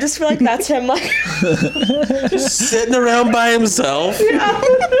 Like, I just feel like that's him. Like, Sitting around by himself.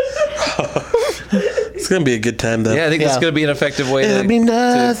 It's gonna be a good time though. Yeah, I think that's Yeah. gonna be an effective way It'll to, be to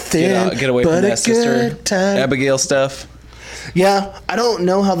nothing get away but from a that sister good time. Abigail stuff. Yeah, I don't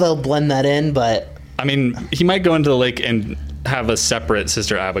know how they'll blend that in, but I mean, he might go into the lake and have a separate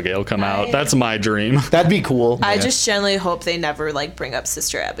Sister Abigail come out. That's my dream. that'd be cool. I just generally hope they never bring up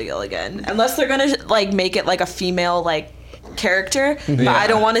Sister Abigail again, unless they're gonna make it a female character. But I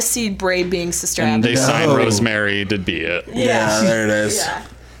don't want to see Bray being Sister And they Abigail. signed Rosemary to be it. Yeah, there it is. Yeah.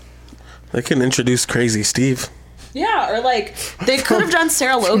 They can introduce Crazy Steve. Yeah, or they could have done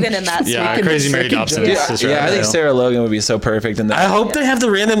Sarah Logan in that. Yeah, scene. Crazy Mary Dobson is Sister Yeah, I think Abigail. Sarah Logan would be so perfect in that. I hope they have the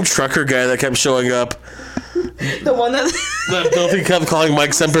random trucker guy that kept showing up. The one that. That filthy kept calling Mike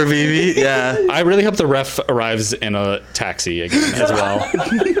Sempervive. Yeah. I really hope the ref arrives in a taxi again as well.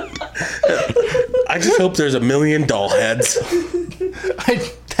 I just hope there's a million doll heads.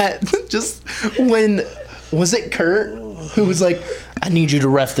 Just when was it Kurt who was like, I need you to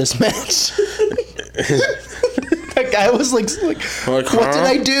ref this match. That guy was like what did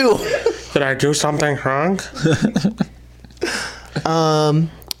I do? Did I do something wrong?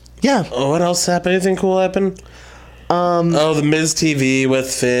 Yeah. What else happened? Anything cool happen? The Miz TV with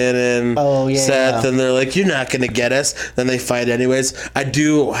Finn and Seth, and they're like, "You're not gonna get us." Then they fight anyways. I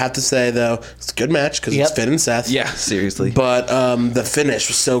do have to say though, it's a good match because it's Finn and Seth. Yeah, seriously. But the finish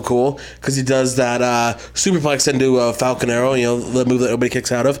was so cool because he does that superplex into a Falcon Arrow, the move that nobody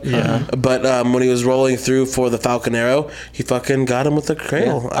kicks out of. Yeah. But when he was rolling through for the Falcon Arrow, he fucking got him with the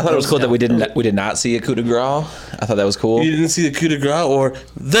cradle. I thought it was cool that we did not see a coup de grace. I thought that was cool. You didn't see the coup de grace or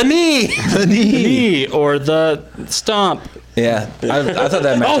the knee. The knee. Knee or the stomp. Yeah, I thought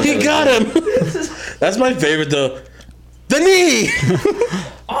that match. Oh, was he really got good. him. That's my favorite though. The knee.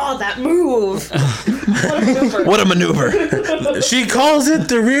 Oh, that move! What a maneuver! What a maneuver! She calls it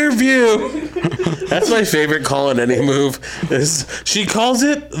the rear view. That's my favorite call in any move. Is she calls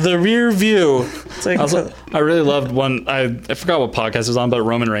it the rear view. It's like, I really loved one. I forgot what podcast it was on, but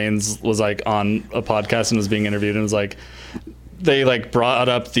Roman Reigns was on a podcast and was being interviewed and was like, they brought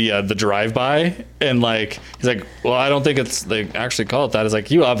up the drive-by and he's like, well, I don't think they actually call it that. It's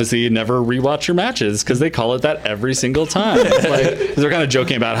like, you obviously never rewatch your matches because they call it that every single time. They're kind of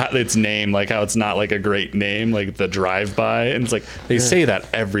joking about how its name, how it's not a great name, the drive-by, and it's they say that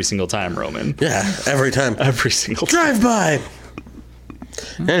every single time, Roman. yeah, every time. Every single time. Drive by.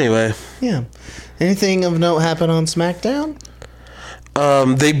 Anyway, Yeah. Anything of note happen on SmackDown?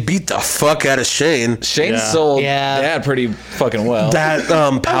 They beat the fuck out of Shane. Shane Yeah. sold Yeah. Dad pretty fucking well. That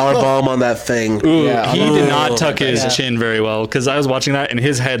power bomb on that thing. yeah. He did not tuck his Yeah. chin very well because I was watching that and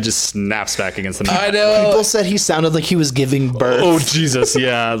his head just snaps back against the mat. I know. People said he sounded like he was giving birth. Oh Jesus,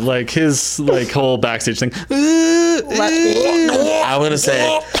 yeah, like his whole backstage thing. I'm gonna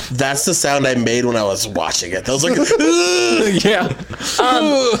say that's the sound I made when I was watching it. I was like, Yeah.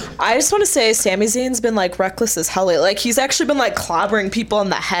 I just want to say Sami Zayn's been like reckless as hell. Like he's actually been like clobbering people in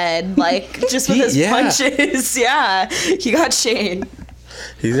the head, like just with his Yeah. punches. Yeah, he got Shane.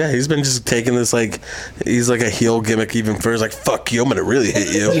 he's been just taking this like he's like a heel gimmick even first. Like fuck you, I'm gonna really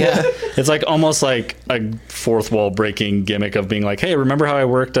hit you. Yeah. It's like almost like a fourth wall breaking gimmick of being like, hey, remember how I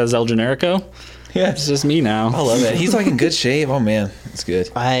worked as El Generico? Yeah. It's just me now. I love it. He's like in good shape. Oh man, it's good.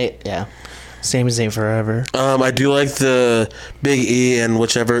 Sami Zayn forever. I do like the Big E and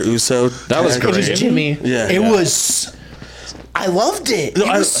whichever Uso. That was It was great. Jimmy. Yeah. It Yeah. was. I loved it. It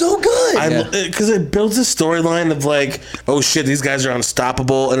I- was so good. Because it builds a storyline of like, oh shit, these guys are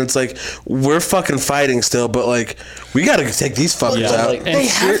unstoppable, and it's like we're fucking fighting still, but like we gotta take these fuckers Yeah, out. like- They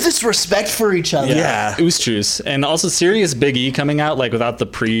have this respect for each other. Yeah. Oos Juice. And also serious Big E coming out like without the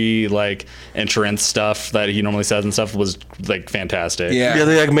pre entrance stuff that he normally says and stuff was like fantastic. Yeah. Yeah,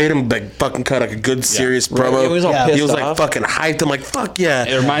 they like made him like fucking cut like a good serious Right, promo. he was all Yeah. pissed He was like off. fucking hyped. I'm like, fuck yeah.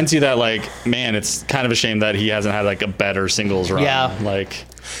 It reminds you that like, man, it's kind of a shame that he hasn't had like a better singles run. Yeah. Like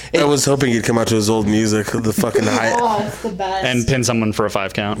I was hoping he'd come out to his old music, the fucking hype. Oh, it's the best. and pin someone for a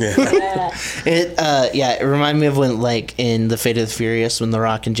 5 count. It reminded me of when like in The Fate of the Furious when The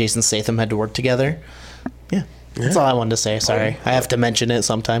Rock and Jason Statham had to work together. Yeah. That's all I wanted to say. Sorry. I have to mention it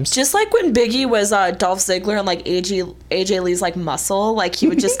sometimes. Just like when Biggie was Dolph Ziggler and like AJ Lee's like muscle, like he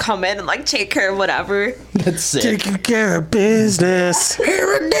would just come in and like take care of whatever. That's sick. Taking care of business.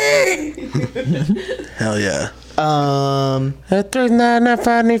 Hell yeah.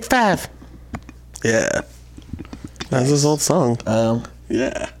 399.95. Yeah. That's his old song.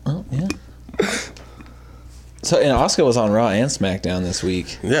 Yeah. Oh, yeah. So, and Asuka was on Raw and SmackDown this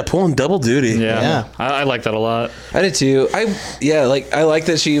week. Yeah, pulling double duty. Yeah. Yeah. I like that a lot. I did too. I like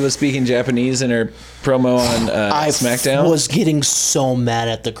that she was speaking Japanese in her promo on SmackDown. was getting so mad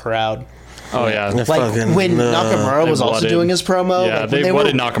at the crowd. Oh yeah. Like Fucking, when Nakamura They was also blooded. doing his promo. Yeah, like, when they were-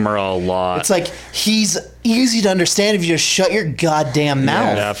 wanted Nakamura a lot. It's like he's easy to understand if you just shut your goddamn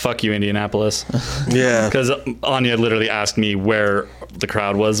mouth. yeah, fuck you, Indianapolis. Yeah. Because Anya literally asked me where the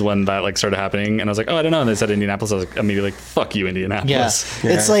crowd was when that like started happening, and I was like, oh, I don't know. And they said Indianapolis. I was like, immediately like, fuck you, Indianapolis.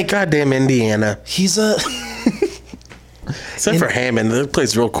 Yeah. It's like goddamn Indiana. he's a Except for Hammond. That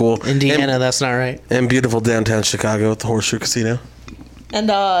place is real cool. Indiana. That's not right. And beautiful downtown Chicago with the Horseshoe Casino. And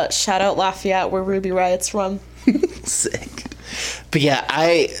shout out Lafayette where Ruby Riot's from. Sick. But yeah,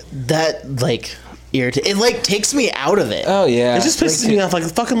 that like irritates. It like takes me out of it. Oh yeah. It just pisses me off. Like,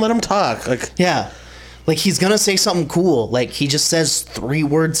 fucking let him talk. Like, Yeah. Like he's gonna say something cool. Like he just says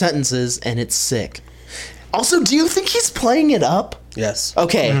 3-word sentences and it's sick. Also, do you think he's playing it up? yes.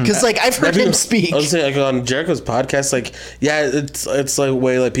 Okay, because like I've heard him speak. I was saying, like, on Jericho's podcast, like, yeah, it's like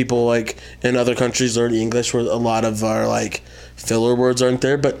way like people like in other countries learn English where a lot of our like filler words aren't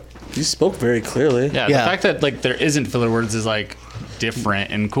there, but he spoke very clearly. Yeah, Yeah. the fact that like there isn't filler words is like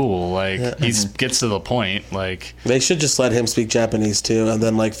different and cool. Like he gets to the point. Like They should just let him speak Japanese too, and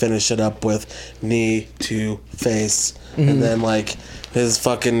then like finish it up with knee to face, and then like his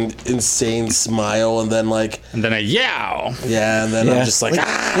fucking insane smile, and then like and then a yow. yeah, and then I'm just like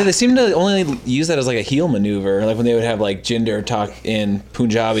Yeah, they seem to only use that as like a heel maneuver. Like when they would have like Jinder talk in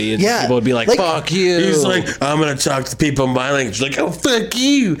Punjabi, and Yeah, people would be like, like- "Fuck you." He's like, I'm gonna talk to people in my language. Like, oh fuck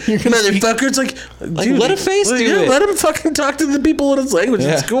you, motherfucker! It's like, dude, let a face do it. Let him fucking talk to the people in his language.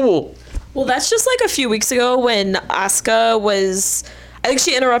 It's Yeah. cool. Well, that's just like a few weeks ago when Asuka was. I think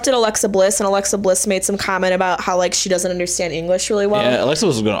she interrupted Alexa Bliss, and Alexa Bliss made some comment about how like she doesn't understand English really well. yeah, Alexa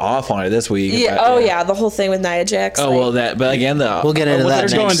was going off on it this week. Yeah. but, Oh yeah, the whole thing with Nia Jax. Oh like- well, that. But again, We'll get into that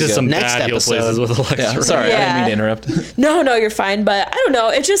They're going to some Next bad heel episode. places with Alexa. Yeah, right? sorry, I didn't mean to Yeah. interrupt. No, you're fine. But I don't know.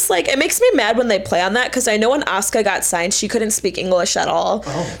 It just like it makes me mad when they play on that because I know when Asuka got signed, she couldn't speak English at all.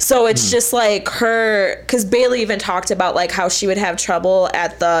 So it's just like her because Bailey even talked about like how she would have trouble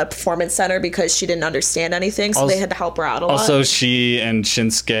at the performance center because she didn't understand anything. So they had to help her out a lot. Also, she and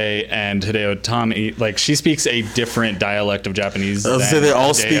Shinsuke and Hideo Itami, like she speaks a different dialect of Japanese. I was than gonna say they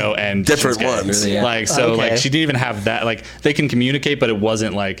all Hideo speak and different Shinsuke. ones. Really, yeah. Like so, Okay. like she didn't even have that. Like they can communicate, but it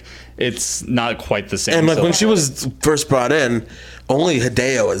wasn't like it's not quite the same. And like So, when she was first brought in, only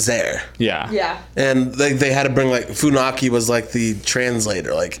Hideo was there. yeah, yeah. And they had to bring like Funaki was like the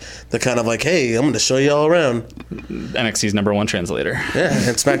translator, like the kind of like, hey, I'm going to show you all around. NXT's #1 translator. Yeah,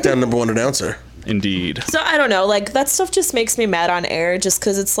 and SmackDown #1 announcer. Indeed. So I don't know, like that stuff just makes me mad on air just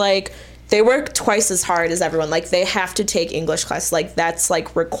because it's like they work twice as hard as everyone. Like they have to take English class. Like that's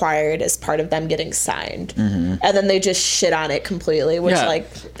like required as part of them getting signed. And then they just shit on it completely, which like,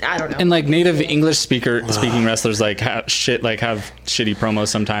 I don't know. And like native English speaking wrestlers like have shitty promos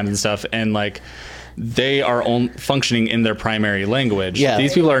sometimes and stuff. And like they are functioning in their primary language. Yeah.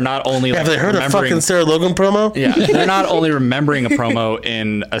 These people are not only like, Have they heard a fucking Sarah Logan promo? Yeah, they're not only remembering a promo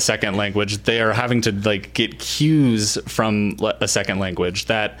in a second language, they are having to like get cues from a second language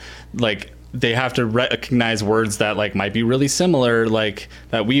that like they have to recognize words that like might be really similar, like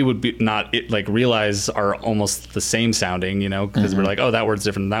that we would be not like realize are almost the same sounding, you know, because we're like, oh, that word's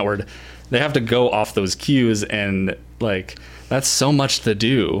different than that word. They have to go off those cues, and like that's so much to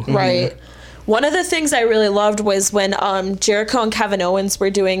do. Right. One of the things I really loved was when Jericho and Kevin Owens were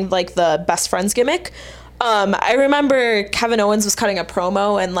doing like the best friends gimmick. I remember Kevin Owens was cutting a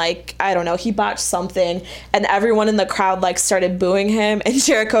promo and like, I don't know, he botched something and everyone in the crowd like started booing him, and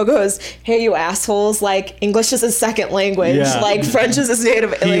Jericho goes, "Hey, you assholes, like English is his second language. Yeah. Like French is his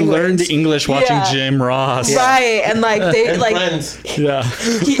native language." He learned English watching Yeah. Jim Ross. Right. And like they like Yeah.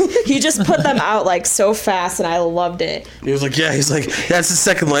 he just put them out like so fast, and I loved it. He was like, he's like, that's his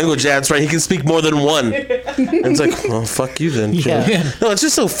second language. Yeah, that's right. He can speak more than one. And it's like, well, fuck you then. Yeah. Yeah. No, it's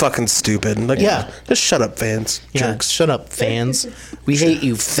just so fucking stupid. Like, Yeah. just shut up, fans. Yeah, Jerks. shut up, fans. We hate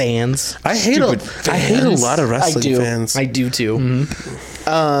you, fans. I hate a lot of I wrestling do. fans. I do too.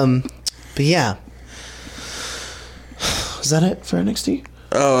 But yeah. Is that it for NXT?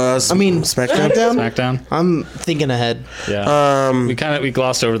 I mean, SmackDown. SmackDown. I'm thinking ahead. Yeah. We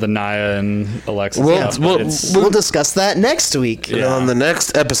glossed over the Nia and Alexis Well, stuff, but We'll discuss that next week. Yeah. On the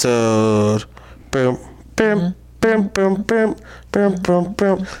next episode. Boom, boom, boom, boom, boom, boom, boom,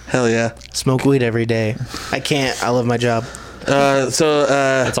 boom. Hell yeah. Smoke weed every day. I can't. I love my job. it's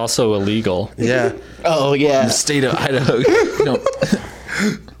also illegal. Yeah. Oh yeah. State of Idaho. No.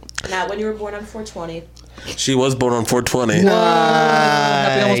 Not when you were born on 420. She was born on 420.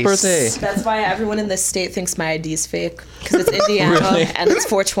 Happy almost birthday. That's why everyone in this state thinks my ID is fake, because it's Indiana and it's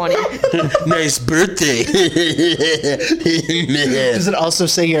 420. Nice birthday. Does it also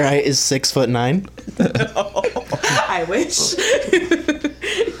say your height is 6'9"? I wish.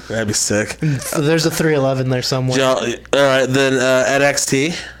 That'd be sick. There's a 311 there somewhere. All right, then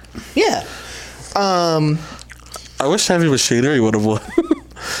NXT. Yeah. I wish Heavy Machinery would have won.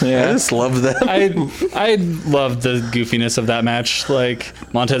 Yeah. I just love that. I love the goofiness of that match. Like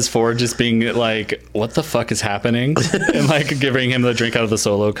Montez Ford just being like, "What the fuck is happening?" and like giving him the drink out of the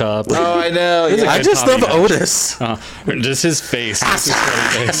Solo cup. Oh, I know. It's a I good just Tommy love match. Otis. Just his face. Just his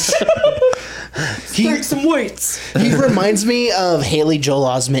funny face. Take some weights. He reminds me of Haley Joel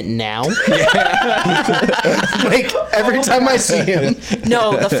Osment now. Like every time I see him.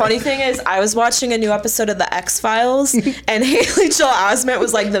 No, the funny thing is, I was watching a new episode of The X-Files, and Haley Joel Osment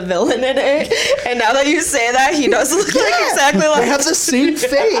was like the villain in it. And now that you say that, he does look like exactly They like. have the same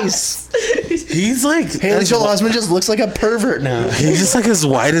face. He's like Haley Joel Osment just looks like a pervert now. He's just like as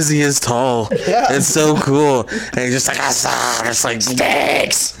wide as he is tall. Yeah. It's so cool. And he's just like, just like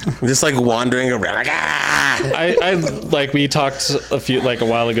sticks. Just like wandering around like I like we talked a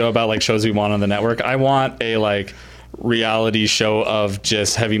while ago about like shows we want on the network. I want a like reality show of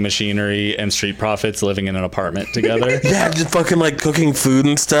just Heavy Machinery and Street Profits living in an apartment together. Yeah, just fucking like cooking food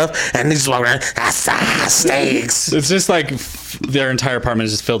and stuff. And he's just walking around, steaks. It's just like their entire apartment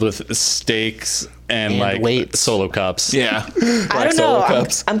is just filled with steaks and like weights. Solo cups. Yeah. I don't know.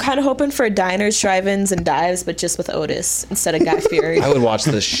 I'm kind of hoping for diners, drive-ins, and dives, but just with Otis instead of Guy Fieri. I would watch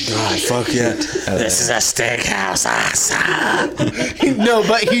this shit. Fuck yeah. This is a steakhouse. No,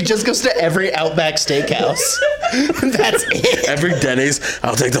 but he just goes to every Outback Steakhouse. That's it. Every Denny's,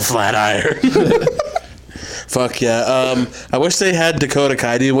 I'll take the flat iron. Fuck yeah. I wish they had Dakota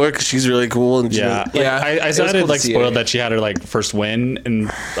Kaidi work. She's really cool. And Yeah, Yeah, I it was sounded cool to like see spoiled it. that she had her like first win, and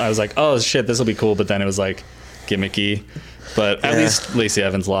I was like, oh shit, this will be cool. But then it was like gimmicky. But at Yeah. least Lacey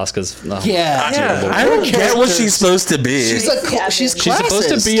Evans lost because Yeah. I don't get what she's supposed to be. She's she's supposed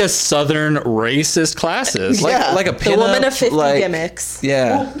to be a Southern racist classist. Yeah. Like a The woman of 50 like, gimmicks.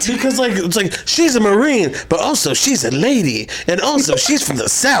 Yeah. Because like it's like she's a Marine, but also she's a lady, and also she's from the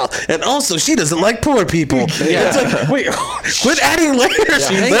South, and also she doesn't like poor people. Yeah. It's like wait, quit adding layers.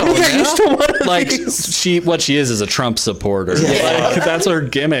 hang Let me on get now. used to one of Like these. what she is a Trump supporter. Yeah. Like, that's her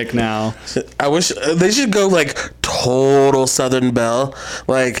gimmick now. I wish they should go like total Southern belle,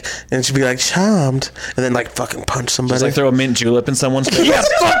 like, and she'd be like charmed, and then like fucking punch somebody. Just like throw a mint julep in someone's face. Yeah,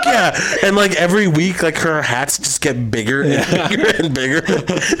 fuck yeah! And like every week, like her hats just get bigger and bigger and bigger.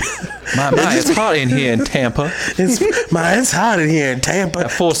 My, it's hot in here in Tampa. It's hot in here in Tampa.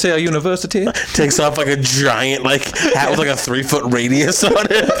 At Full Sail University. Takes off like a giant like hat with like a 3-foot radius on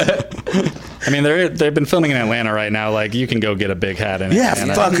it. I mean, they've been filming in Atlanta right now. Like, you can go get a big hat in Yeah,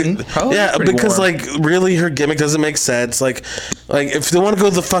 Atlanta. fucking yeah. pretty Because warm. like really, her gimmick doesn't make sense. Like if they want to go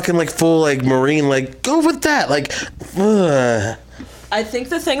the fucking like full like Marine, like go with that. Like, I think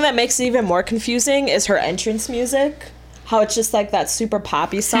the thing that makes it even more confusing is her entrance music. How it's just like that super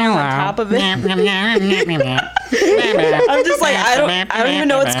poppy song on top of it. I'm just like, I don't even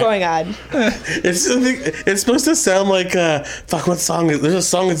know what's going on. it's supposed to sound like fuck. What song? There's a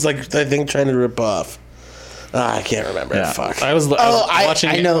song that's like I think trying to rip off. I can't remember. Yeah. Fuck. I was watching.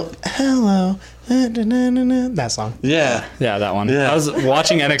 I know. Hello. That song. Yeah. Yeah, that one. Yeah. I was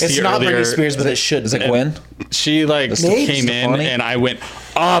watching NXT It's not earlier. Britney Spears, but it should. Is it Gwen? She like Maybe. came in Stefani? and I went,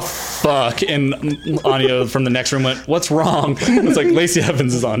 oh fuck, and Anya from the next room went, what's wrong? It's like Lacey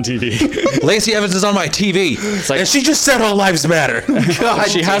Evans is on TV. Lacey Evans is on my TV. It's like And she just said all lives matter. God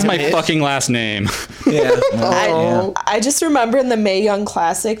she has damn my it. fucking last name. Yeah. I just remember in the Mae Young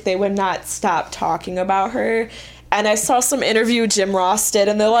Classic, they would not stop talking about her. And I saw some interview Jim Ross did,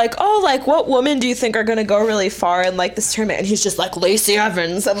 and they're like, oh, like, what women do you think are going to go really far in, like, this tournament? And he's just like, Lacey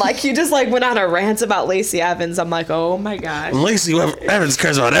Evans. And, like, he just, like, went on a rant about Lacey Evans. I'm like, oh, my gosh. Lacey Evans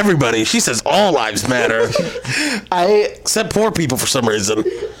cares about everybody. She says all lives matter, except poor people for some reason.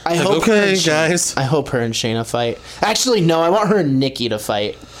 I hope her Okay, and Shayna- guys. I hope her and Shayna fight. Actually, no. I want her and Nikki to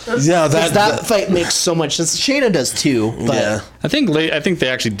fight. Yeah, 'Cause that fight makes so much sense. Shayna does too. But yeah. I think they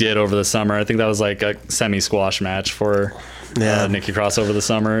actually did over the summer. I think that was like a semi-squash match for Yeah. Nikki Cross over the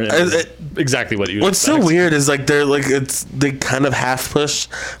summer. It was exactly what you would What's so expect. weird is like they kind of half push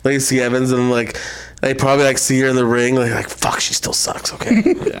Lacey Evans and like they probably like see her in the ring like fuck, she still sucks. Okay.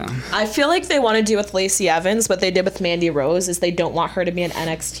 Yeah. I feel like they want to do with Lacey Evans what they did with Mandy Rose is they don't want her to be an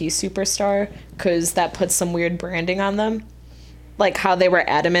NXT superstar because that puts some weird branding on them. Like how they were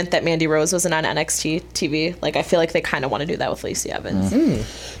adamant that Mandy Rose wasn't on NXT TV. Like I feel like they kind of want to do that with Lacey Evans.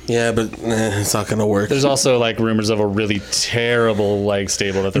 Yeah, but it's not gonna work. There's also like rumors of a really terrible like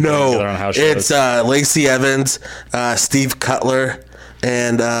stable that they're putting together on house shows. It's Lacey Evans, Steve Cutler,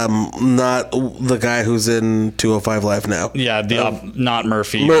 and not the guy who's in 205 Live now. Yeah, not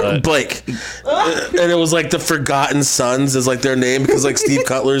Murphy. But Blake. And it was like the Forgotten Sons is like their name because like Steve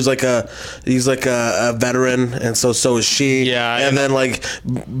Cutler's like he's like a veteran and so is she. Yeah, and then like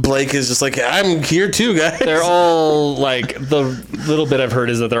Blake is just like I'm here too, guys. they're all like, the little bit I've heard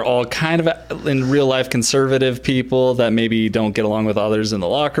is that they're all kind of in real life conservative people that maybe don't get along with others in the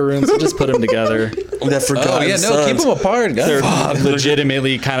locker room. So just put them together. That Forgotten Oh, yeah, no, Sons. keep them apart, They're guys.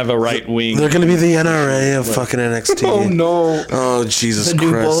 legitimately kind of a right wing. They're gonna be the NRA of fucking NXT. oh no, Oh Jesus the new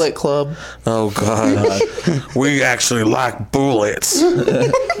Christ! Bullet Club. Oh God, we actually like bullets.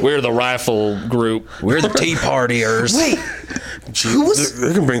 We're the rifle group. We're the Tea Partiers. Wait, who was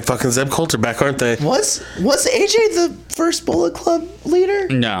They can bring fucking Zeb Coulter back, aren't they? was AJ the first Bullet Club leader?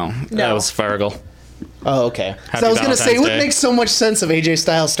 No, that No. was Farrell. Oh, okay. Happy So I was gonna say it would Valentine's Day. make so much sense if AJ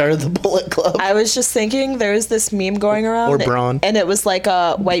Styles started the Bullet Club. I was just thinking there was this meme going around. Or Braun. And it was like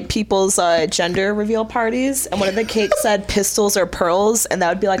white people's gender reveal parties. And one of the cakes said pistols or pearls. And that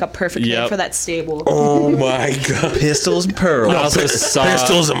would be like a perfect name Yep. for that stable. Oh my God! Pistols and pearls. I also saw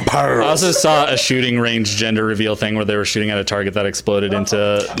Pistols and pearls. I also saw a shooting range gender reveal thing where they were shooting at a target that exploded into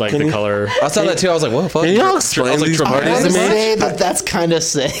like the color. I saw that too. I was like, whoa, fuck. Can y'all I explain was like, these traumatic. I parties would to me? say that that's kind of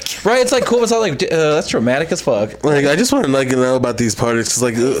sick. Right, it's like cool. It's all like, that's traumatic as fuck. Like I just want to like know about these parties because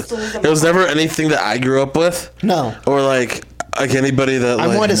like it was never anything that I grew up with. No. Or like anybody that I'm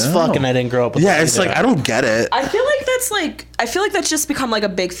like, white as fuck and I didn't grow up with yeah, that it's either. like I don't get it. I feel like that's just become like a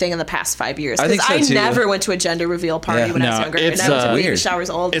big thing in the past 5 years. I think Because so, too. never went to a gender reveal party Yeah. when I was No, younger. it's, and I went to baby weird. showers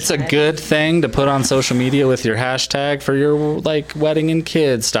all the It's time. a good thing to put on social media with your hashtag for your like wedding and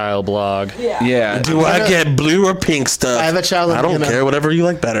kid style blog. Yeah. Do I get blue or pink stuff? I have a child, I I'm don't gonna- care. Whatever you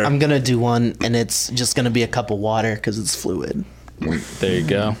like better. I'm gonna do one, and it's just gonna be a cup of water because it's fluid. There you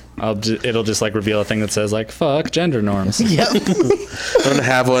go. It'll just like reveal a thing that says like fuck gender norms. Yep. I'm gonna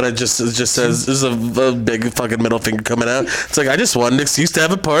have one. It just says this is a big fucking middle finger coming out. It's like I just want an excuse to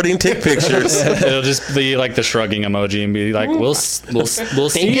have a party and take pictures. It'll just be like the shrugging emoji and be like, we'll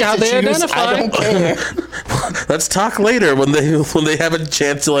see get how to they choose. identify. I don't care. let's talk later when they have a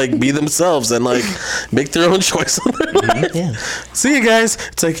chance to like be themselves and like make their own choice in their life. Yeah. See you guys.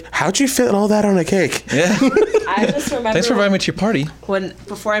 It's like, how'd you fit all that on a cake? Yeah. I just remember Thanks for inviting me to your party.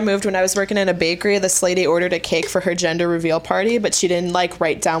 before I moved, when I was working in a bakery, this lady ordered a cake for her gender reveal party, but she didn't like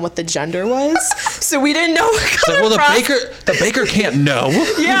write down what the gender was, so we didn't know what color. Well, the baker can't know.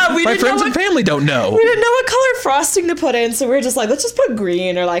 Yeah, we My didn't friends know and what, family don't know. we didn't know what color frosting to put in, so we were just like, let's just put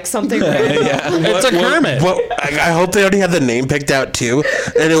green or like something. Yeah. It's a Kermit. Well, I hope they already had the name picked out too,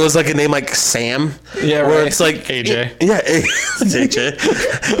 and it was like a name like Sam. Yeah, where right. it's like AJ. Yeah,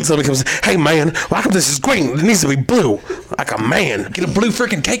 AJ. Somebody comes, hey man, why come this is green? It needs to be blue, like a man. Get a blue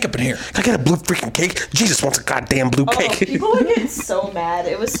freaking cake up in here. Can I get a blue freaking cake? Jesus wants a goddamn blue Oh, cake. people would get so mad.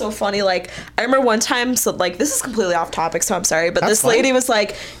 It was so funny. Like, I remember one time, so like, this is completely off topic, so I'm sorry, but this lady was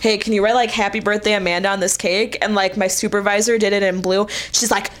like, hey, can you write like happy birthday Amanda on this cake? And like my supervisor did it in blue.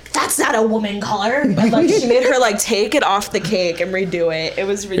 She's like, that's not a woman color. And like she made her like take it off the cake and redo it. It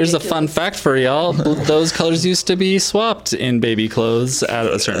was ridiculous. Here's a fun fact for y'all. Those colors used to be swapped in baby clothes at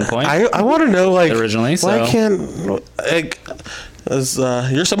a certain point. I want to know, like, Originally, why so- can't, like,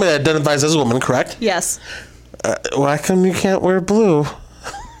 you're somebody that identifies as a woman, correct? Yes. Why come you can't wear blue?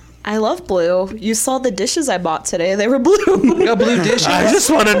 I love blue. You saw the dishes I bought today. They were blue. You got blue dishes. I just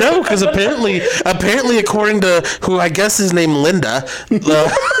want to know because apparently, according to who I guess is named Linda,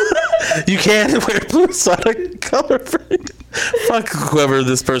 you can't wear blue. It's not a color for you. Fuck whoever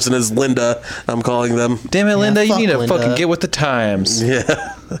this person is, Linda. I'm calling them. Damn it, Linda! You fuck need to Linda. fucking get with the times. Yeah,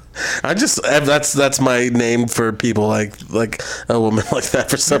 that's my name for people like a woman like that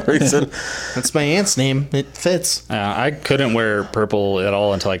for some reason. That's my aunt's name. It fits. I couldn't wear purple at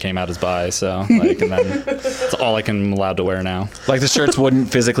all until I came out as bi, so like, and then it's all I'm allowed to wear now. Like the shirts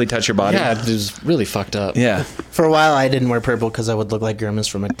wouldn't physically touch your body. Yeah, it was really fucked up. Yeah. For a while, I didn't wear purple because I would look like Grimace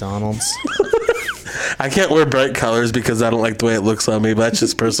from McDonald's. I can't wear bright colors because I don't like the way it looks on me, but that's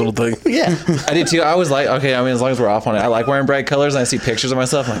just a personal thing. Yeah. I did too. I was like, okay, I mean, as long as we're off on it, I like wearing bright colors. And I see pictures of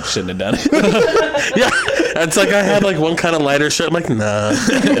myself, I'm like, shouldn't have done it. Yeah, it's like I had like one kind of lighter shirt. I'm like, nah.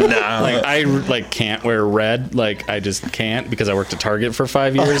 Like I can't wear red. Like I just can't because I worked at Target for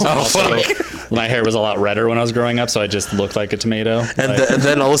 5 years. Also, my hair was a lot redder when I was growing up, so I just looked like a tomato. And, and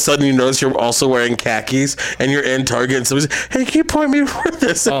then all of a sudden you notice you're also wearing khakis and you're in Target and somebody's, hey, can you point me for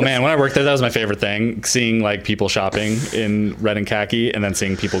this? Oh man, when I worked there, that was my favorite thing. Seeing like people shopping in red and khaki, and then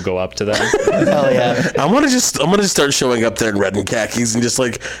seeing people go up to them. Hell yeah. I'm gonna just start showing up there in red and khakis and just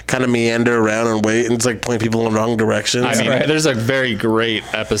like kind of meander around and wait and it's like point people in the wrong directions. I mean, there's a very great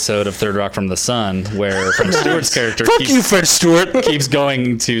episode of Third Rock from the Sun where French Stewart's character Fuck you, Fred Stewart. keeps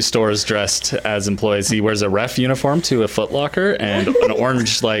going to stores dressed as employees. He wears a ref uniform to a Foot Locker and an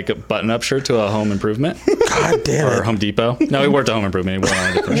orange like button-up shirt to a Home Improvement God damn or it. Home Depot. No, he worked at Home Improvement. He went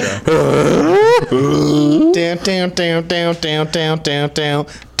on a different show. Down, down, down, down, down, down, down, down,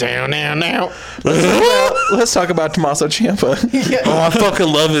 down, down, down. Let's talk about Tommaso Ciampa. Oh, I fucking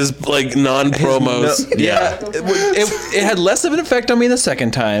love his like non-promos. Yeah. It had less of an effect on me the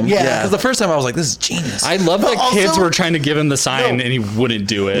second time. Yeah. Because the first time I was like, this is genius. I love that also- kids were trying to give him the sign and he wouldn't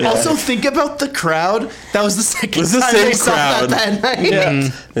do it. Also, think about the crowd. That was the second was the time same they saw crowd. that night. Yeah,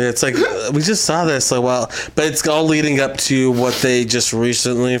 it's like we just saw this a while, but it's all leading up to what they just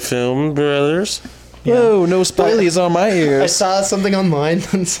recently filmed, brothers. Whoa, no spoilies on my I ears. saw something online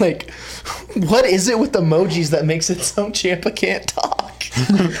and it's like, what is it with emojis that makes it so Ciampa can't talk?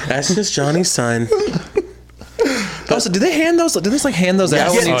 That's just Johnny's sign. Also, do they hand those? Do they just like hand those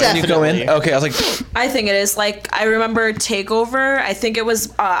out Yes, when you go in? definitely. Okay, I was like, I think it is. Like, I remember TakeOver. I think it was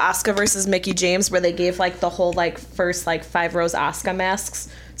Asuka versus Mickey James, where they gave like the whole like first like 5 rows Asuka masks.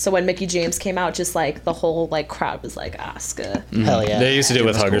 So when Mickey James came out, just like the whole like crowd was like Asuka. Hell yeah. They used to do it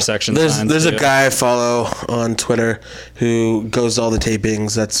with hugger section There's signs, a too. guy I follow on Twitter who goes to all the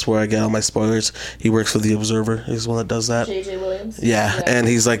tapings. That's where I get all my spoilers. He works for the Observer. He's the one that does that. JJ Williams. Yeah, and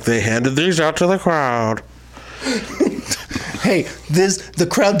he's like, they handed these out to the crowd. Hey, the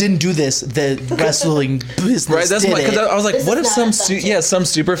crowd didn't do this. The wrestling business right? That's did because it. I was like, This what is if not some authentic. some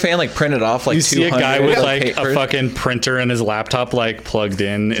super fan like printed off like You see a guy with like a papers? fucking printer and his laptop like plugged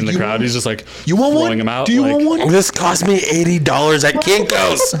in the crowd. He's just like You want throwing one? them out. Do you like, want one? This cost me $80 at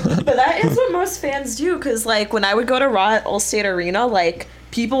Kinko's. But that is what most fans do, because like when I would go to Raw at Allstate Arena, like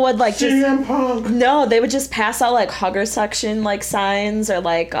people would like just no, they would just pass out like hugger section like signs or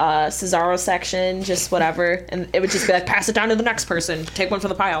like Cesaro section, just whatever, and it would just be like pass it down to the next person, take one for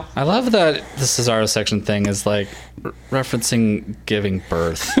the pile. I love that the Cesaro section thing is like referencing giving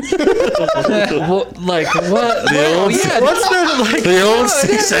birth. Well, like what? The old, What's the the old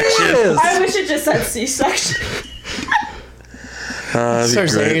C-section. I wish it just said C-section.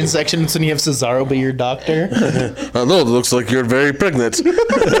 Cesarean section. It's when you have Cesaro be your doctor. No, it looks like you're very pregnant.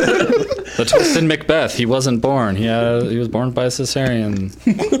 The twist in Macbeth, he wasn't born. He was born by a cesarean.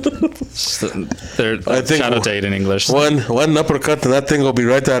 They're I think shadow date in English. One uppercut and that thing will be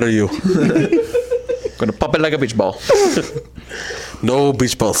right out of you. Gonna pop it like a beach ball. No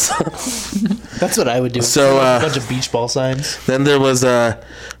beach balls. That's what I would do. So, a bunch of beach ball signs. Then there was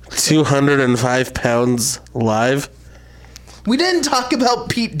 205 pounds live. We didn't talk about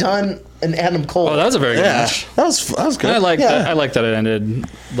Pete Dunne and Adam Cole. Oh, that was a very good Yeah, match. that was good. I like Yeah. that. I like that it ended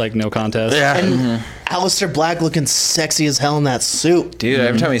like no contest. Yeah. And Aleister Black looking sexy as hell in that suit. Dude,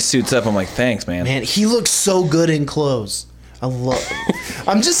 every time he suits up, I'm like, thanks, man. Man, he looks so good in clothes. I love.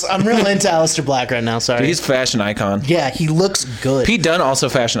 I'm real into Aleister Black right now. Sorry. Dude, he's a fashion icon. Yeah, he looks good. Pete Dunne, also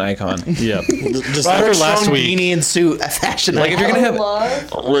fashion icon. Yep. Just Roderick last Strong week. beanie and suit, a fashion. Like, if you're icon. gonna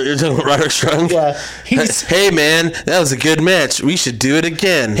have... What, you're talking about Roderick Strong? Yeah, he's Hey man, that was a good match. We should do it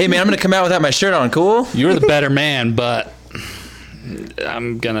again. Hey, man, I'm gonna come out without my shirt on, cool? You're the better man, but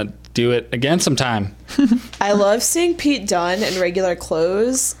I'm gonna do it again sometime. I love seeing Pete Dunne in regular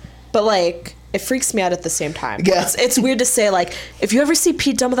clothes, but like it freaks me out at the same time. Yeah. It's weird to say, like, if you ever see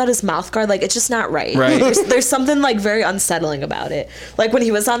Pete Dunne without his mouth guard, like, it's just not right. Right. There's something like very unsettling about it. Like when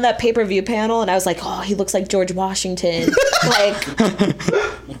he was on that pay-per-view panel, and I was like, oh, he looks like George Washington. Like,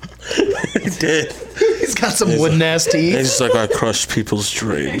 He did. he's got some wooden ass teeth. He's just like, I crushed people's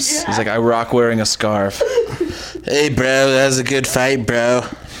dreams. He's like, I rock wearing a scarf. Hey bro, that was a good fight, bro.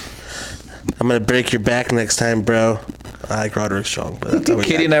 I'm gonna break your back next time, bro. I like Roderick Strong, but that's how we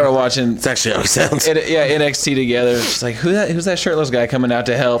Katie and I were watching It's actually how he sounds. NXT together. She's like, who's that shirtless guy coming out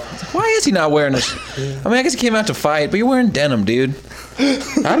to help? I was like, why is he not wearing a I mean, I guess he came out to fight, but you're wearing denim, dude. I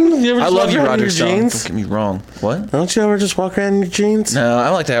don't know. You ever I just love walk you, around in Roderick your Strong. jeans? Don't get me wrong. What? Don't you ever just walk around in your jeans? No, I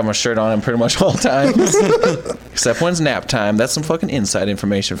like to have my shirt on pretty much all the time. Except when it's nap time. That's some fucking inside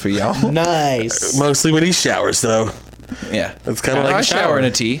information for y'all. Nice. Mostly when he showers, though. Yeah. It's kind of like I a shower in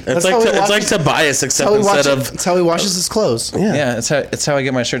a tee. It's how he it's like watches- Tobias, except That's instead of that's how he washes his clothes. Yeah, it's how I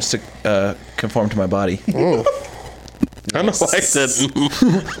get my shirts to conform to my body. I don't know why I said.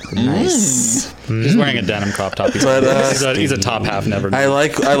 He's wearing a denim crop top. He's a top half never. I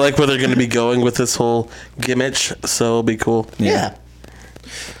like where they're going to be going with this whole gimmick, so it'll be cool. Yeah.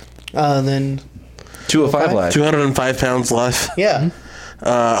 Then 205 live. 205 pounds live. yeah.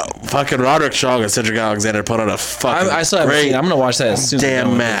 Fucking Roderick Strong and Cedric Alexander put on a fucking I still haven't great seen it. I'm gonna watch that as soon as I'm damn done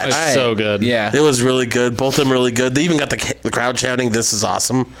with match. it. It's so good. Yeah. It was really good. Both of them really good. They even got the crowd shouting, "This is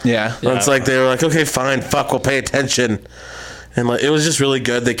awesome." Yeah. It's like they were like, "Okay, fine, fuck, we'll pay attention." And like it was just really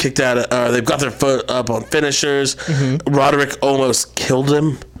good. They kicked out. They've got their foot up on finishers. Roderick almost killed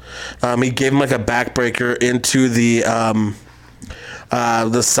him. He gave him like a backbreaker into the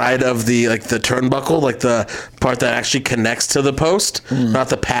side of the turnbuckle, like the part that actually connects to the post, not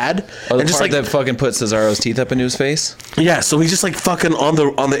the pad. Oh, the and just part like that fucking put Cesaro's teeth up into his face. yeah, so he just like fucking on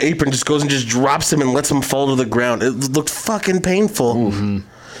the apron just goes and just drops him and lets him fall to the ground. It looked fucking painful.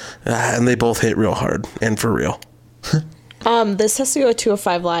 And they both hit real hard and for real. this has to go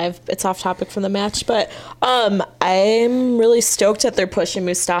 205 live. It's off topic from the match, but I'm really stoked that they're pushing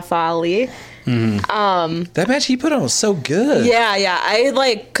Mustafa Ali. That match he put on was so good. Yeah. I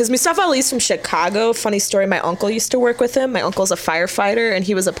because Mustafa Ali's from Chicago. Funny story, my uncle used to work with him. My uncle's a firefighter and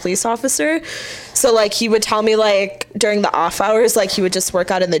he was a police officer. So like he would tell me like during the off hours, like he would just work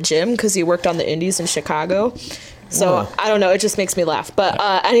out in the gym because he worked on the indies in Chicago. So I don't know, it just makes me laugh. But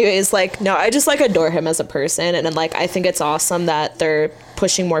anyways, like no, I just like adore him as a person, and then like I think it's awesome that they're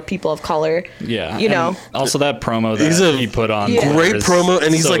pushing more people of color. Yeah. You know. And also that promo that he put on. Yeah. Great is promo,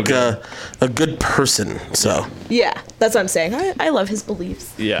 and he's so like good. a good person. So Yeah, that's what I'm saying. I love his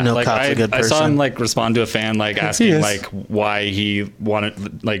beliefs. Yeah, No like cop's a good I saw person. him like respond to a fan like asking is. like why he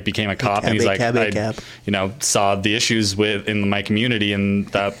wanted like became a cop, and he's like, cab. I saw the issues in my community, and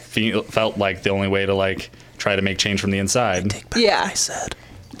that felt like the only way to like try to make change from the inside. Yeah. I said.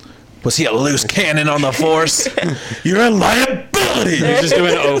 Was he a loose cannon on the force? you're a liability. He's just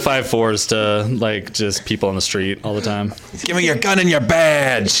doing 054s to like just people on the street all the time. Give me your gun and your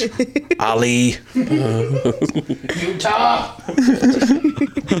badge, Ali.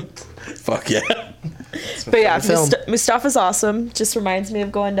 Fuck yeah. But yeah, film. Mustafa's awesome. Just reminds me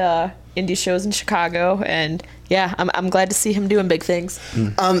of going to indie shows in Chicago, and yeah, I'm glad to see him doing big things.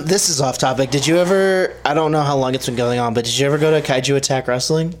 This is off topic. Did you ever? I don't know how long it's been going on, but did you ever go to Kaiju Attack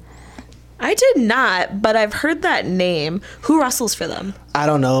Wrestling? I did not, but I've heard that name. Who wrestles for them? I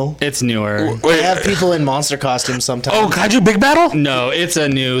don't know. It's newer. They have people in monster costumes sometimes. Oh, Kaiju Big Battle? No, it's a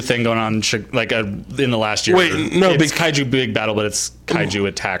new thing going on in the last year. Wait, no, it's Kaiju Big Battle, but it's Kaiju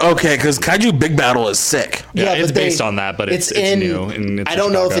Attack. Okay, because Kaiju Big Battle is sick. Yeah, it's but based on that, but it's new. And it's I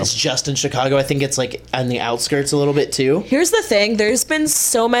don't know if Chicago. it's just in Chicago. I think it's like on the outskirts a little bit too. Here's the thing. There's been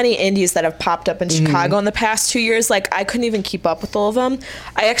so many indies that have popped up in Chicago in the past 2 years. Like, I couldn't even keep up with all of them.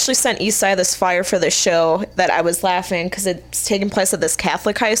 I actually sent Eastside this flyer for this show that I was laughing because it's taking place at this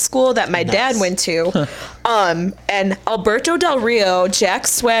Catholic high school that my dad went to. And Alberto Del Rio, Jack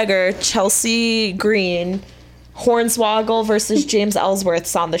Swagger, Chelsea Green, Hornswoggle versus James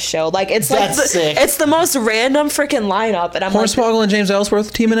Ellsworth's on the show. Like, it's Sick. it's the most random freaking lineup. And I'm Hornswoggle and James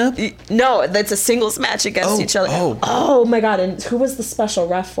Ellsworth teaming up? no, that's a singles match against each other. Oh my god! And who was the special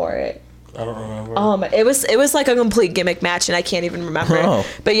ref for it? I don't remember. It was like a complete gimmick match, and I can't even remember. Oh.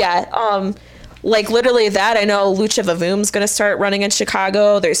 But yeah, like literally that. I know Lucha Vavoom's gonna start running in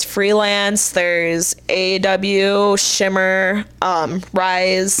Chicago. There's Freelance. There's AEW, Shimmer,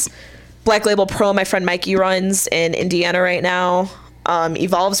 Rise, Black Label Pro. My friend Mikey runs in Indiana right now.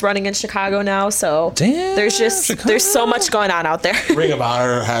 Evolve's running in Chicago now. So Damn, there's so much going on out there. Ring of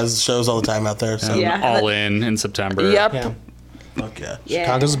Honor has shows all the time out there. So Yeah. All in September. Yep. Yeah. fuck yeah. Yeah.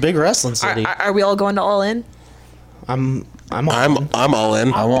 Chicago's a big wrestling city. Are we all going to All In? I'm I'm all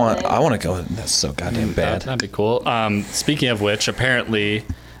in. I want to go. That's so goddamn bad. That'd be cool. Speaking of which, apparently,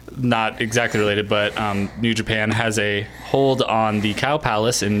 not exactly related, but New Japan has a hold on the Cow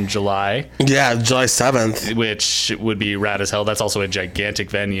Palace in July, Yeah, July 7th. which would be rad as hell. That's also a gigantic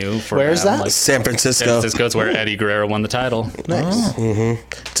venue for Where is them. that? Like, San San Francisco. Francisco is where Eddie Guerrero won the title. nice.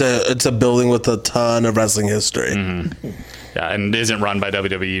 It's a building with a ton of wrestling history. Yeah, and it isn't run by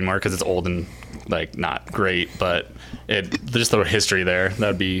WWE anymore because it's old and like not great, but just the history there,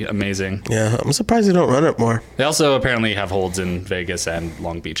 that'd be amazing. Yeah, I'm surprised they don't run it more. They also apparently have holds in Vegas and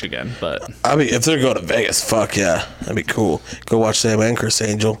Long Beach again, but I mean, if they're going to Vegas, fuck yeah, that'd be cool. Go watch Sam and Chris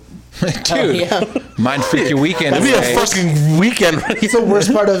Angel. Dude, Yeah. mind freak your weekend That'd be away. a fucking weekend. The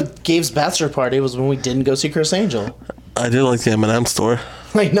worst part of Gabe's bachelor party was when we didn't go see Chris Angel. I did like the M&M store.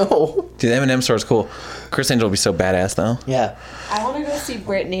 I know. Dude, the M&M store is cool. Chris Angel will be so badass though. Yeah. I want to go see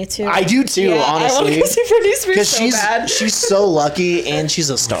Britney too. I do too, Yeah, I want to honestly. go see Britney Spears Because so bad. she's so lucky and she's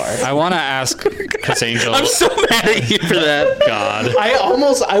a star. I want to ask Chris Angel. I'm so mad at you for that. God.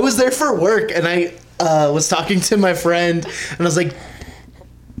 I was there for work and I was talking to my friend and I was like,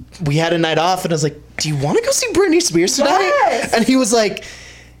 we had a night off and I was like, do you want to go see Britney Spears tonight? Yes. And he was like,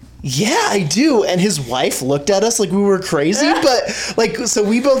 yeah, I do. And his wife looked at us like we were crazy, but like, so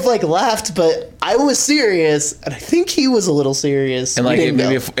we both like laughed, but I was serious and I think he was a little serious. And We like didn't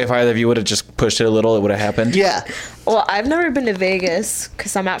maybe know. if either of you would have just pushed it a little, it would have happened. Yeah. Well, I've never been to Vegas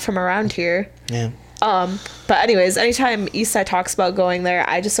because I'm not from around here. Yeah. But anyways, anytime Eastside talks about going there,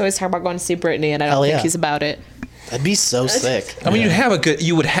 I just always talk about going to see Britney, and I don't Hell think yeah. he's about it. That'd be so sick. I mean,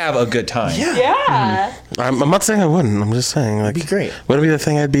 you would have a good time. Yeah. Yeah. I'm not saying I wouldn't. I'm just saying, like, It'd be great. Wouldn't be the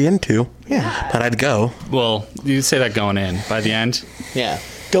thing I'd be into, Yeah. but I'd go. Well, you say that going in. By the end, Yeah.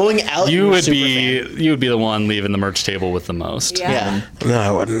 Going out, you you're a would super be fan. the one leaving the merch table with the most. Yeah. No,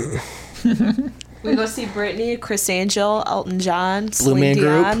 I wouldn't. We go see Britney, Chris Angel, Elton John, Blue Celine Man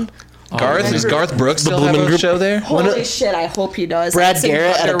Group. Dion. Does Garth Brooks still Blue have Man a Group. show there? Holy shit, I hope he does. Brad That's in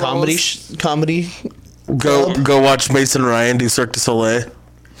Garrett at a Thunder comedy Rolls. comedy. Go watch Mason Ryan do Cirque du Soleil.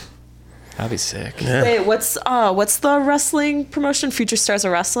 That'd be sick. Yeah. Wait, what's the wrestling promotion? Future Stars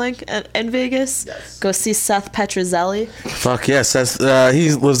of Wrestling in Vegas. Yes. Go see Seth Petrozelli. Fuck yeah, Seth.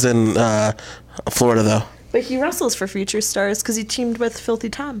 He lives in Florida though. But he wrestles for Future Stars because he teamed with Filthy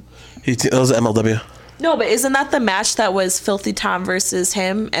Tom. That was MLW. No, but isn't that the match that was Filthy Tom versus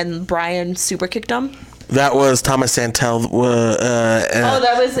him and Brian super kicked him? That was Thomas Santel. Oh,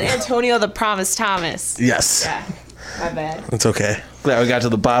 that was Antonio the Promise Thomas. Yes, Yeah, my bad. it's okay. Glad we got to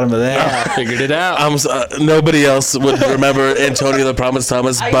the bottom of that. Figured it out. Nobody else would remember Antonio the Promise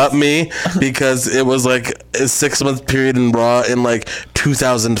Thomas but me because it was like a 6-month period in Raw in like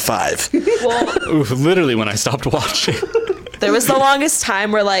 2005. Well, Oof, literally when I stopped watching. there was the longest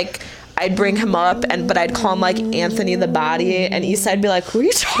time where like I'd bring him up but I'd call him like Anthony the Body, and Eastside'd be like, "Who are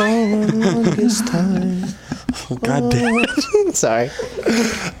you talking?" God damn it. Sorry.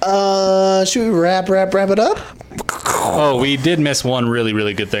 Should we wrap it up? Oh, we did miss one really,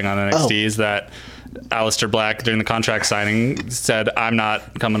 really good thing on NXT Oh. is that Aleister Black during the contract signing said, "I'm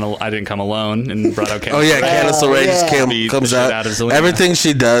not coming. I didn't come alone," and brought out. Oh yeah, Candice LeRae just yeah. Beat the comes shit out. out of Zelina. Everything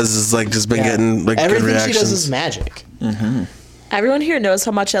she does is like just been getting like good Everything she reactions. does is magic. Everyone here knows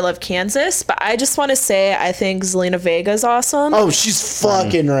how much I love Kansas, but I just want to say I think Zelina Vega's awesome. Oh, she's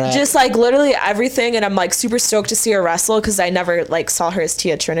fucking rad. Just like literally everything, and I'm like super stoked to see her wrestle because I never like saw her as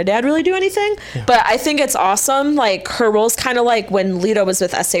Tia Trinidad really do anything. Yeah. But I think it's awesome. Like her role's kind of like when Lita was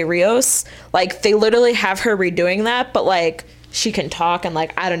with S.A. Rios. Like they literally have her redoing that, but like she can talk and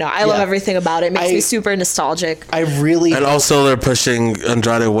like I don't know. I love everything about it. It makes me super nostalgic. And also they're pushing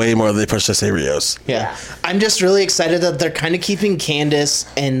Andrade way more than they pushed S.A. Rios. Yeah. I'm just really excited that they're kind of keeping Candice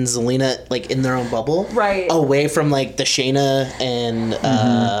and Zelina like in their own bubble. Right. Away from like the Shayna and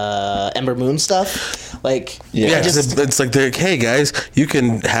Ember Moon stuff. Like it's like they're like, hey guys, you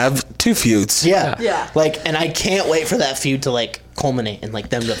can have 2 feuds. Yeah. Like, and I can't wait for that feud to like culminate and like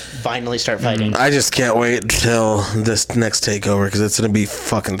them to finally start fighting. I just can't wait till this next takeover because it's gonna be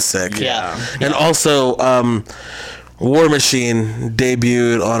fucking sick. Yeah. And also, War Machine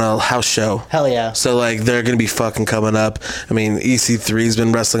debuted on a house show. Hell yeah. So like they're gonna be fucking coming up. I mean, EC3's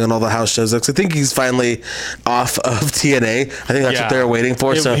been wrestling on all the house shows. I think he's finally off of TNA. I think that's what they're waiting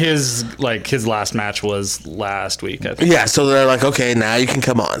for. So his last match was last week, I think. Yeah, so they're like, okay, now you can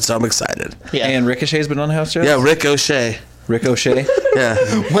come on. So I'm excited. Yeah. And Ricochet's been on the house shows? Yeah, Rick O'Shea. Rick O'Shea? Yeah.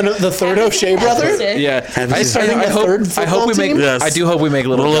 One of the third O'Shea brother? Yeah. I hope we make. Yes. I do hope we make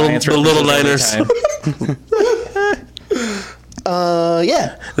little Giants the little Niners.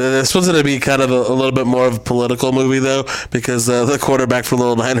 Yeah. This one's going to be kind of a little bit more of a political movie, though, because the quarterback for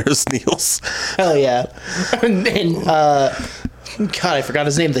Little Niners kneels. Hell yeah. And God, I forgot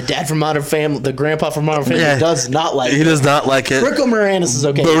his name. The dad from Modern Family, the grandpa from Modern Family does not like it. He does not like it. Rico Moranis is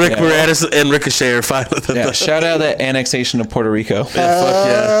okay. But Rick Moranis and Ricochet are fine with it. Yeah, shout out that annexation of Puerto Rico. Fuck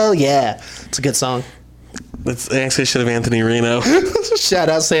yeah. Oh, yeah. It's a good song. It's the annexation of Anthony Reno. Shout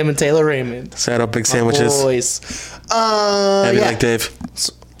out Sam and Taylor Raymond. Shout out Big Sandwiches. Boys. Happy like Dave.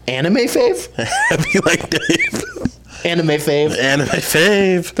 Anime fave? Happy like Dave. Anime fave. Anime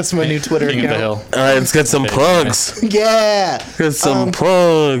fave. That's my new Twitter King account. of the Hill. All right, let's get some plugs. Yeah. Get some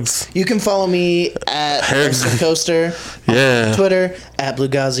plugs. You can follow me at Coaster Coaster on Twitter, at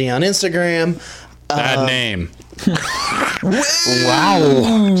Bluegazi on Instagram. Bad name.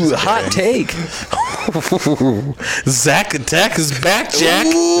 Wow. Hot take. Zach Attack is back, Jack.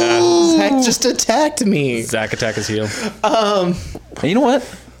 Zach just attacked me. Zach Attack is heel. You know what?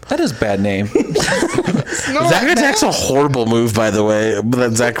 That is a bad name. Zach Attack's a horrible move, by the way,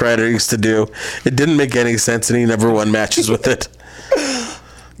 that Zack Ryder used to do. It didn't make any sense, and he never won matches with it.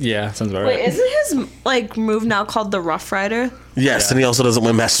 Yeah, sounds about Wait, right. isn't his like move now called the Rough Rider? Yes, and he also doesn't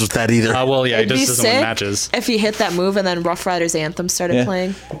win matches with that either. Well, yeah, he It'd be just doesn't win sick matches. if he hit that move and then Rough Rider's anthem started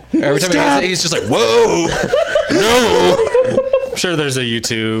playing. Every time he hits it, he's just like, whoa. No! I'm sure there's a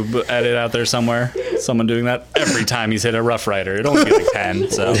YouTube edit out there somewhere. Someone doing that every time he's hit a Rough Rider. It only be like 10,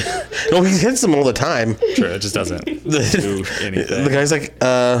 so No, he hits them all the time. sure, it just doesn't do anything. The guy's like,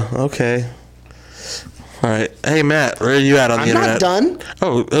 okay. All right. Hey, Matt, where are you at on the I'm internet? not done.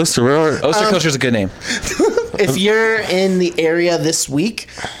 Oh, Oster, where are Oster Coaster's a good name. If you're in the area this week,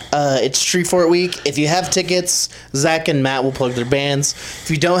 it's Treefort week. If you have tickets, Zach and Matt will plug their bands.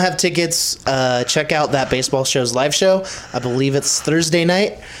 If you don't have tickets, check out That Baseball Show's live show. I believe it's Thursday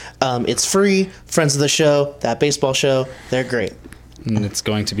night. It's free. Friends of the show, That Baseball Show, they're great. And it's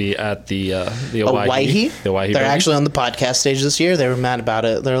going to be at the Owyhee. The Owyhee. They're building. actually on the podcast stage this year. They were mad about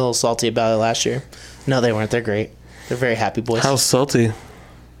it. They're a little salty about it last year. No, they weren't. They're great. They're very happy boys. How salty?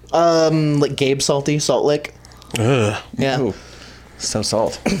 Like Gabe Salty, Salt Lick. Ugh. Yeah. Ooh, so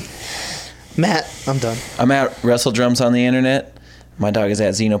salt. Matt, I'm done. I'm at Wrestle Drums on the internet. My dog is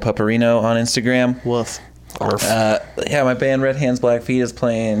at Zeno Paparino on Instagram. Woof. Yeah, my band Red Hands Black Feet is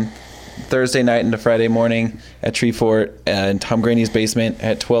playing Thursday night into Friday morning at Treefort in Tom Graney's basement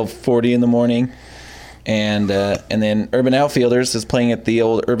at 12:40 in the morning. And then Urban Outfielders is playing at the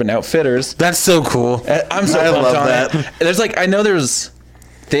old Urban Outfitters. That's so cool. I'm so I pumped love on that. it. There's like, I know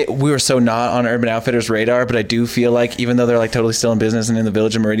we were so not on Urban Outfitters' radar, but I do feel like even though they're like totally still in business and in the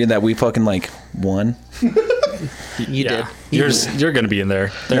Village of Meridian, that we fucking like won. You did. You're going to be in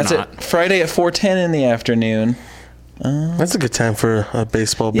there. They're That's not. it. Friday at 4:10 in the afternoon. That's a good time for a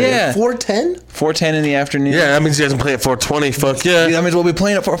baseball band. Yeah. 410? 4:10 in the afternoon. Yeah, that means you guys can play at 420. Fuck yeah. That means we'll be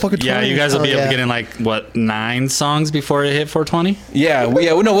playing at 4:20. Yeah, you guys will be Oh, able yeah. to get in like what 9 songs before it hit 420. Yeah,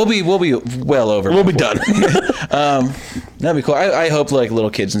 we'll be well over. We'll be done. That'd be cool. I hope like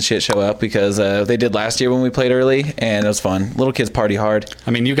little kids and shit show up because they did last year when we played early and it was fun. Little kids party hard. I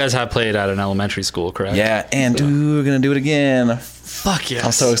mean, you guys have played at an elementary school, correct? Yeah, and we're gonna do it again. Fuck yes.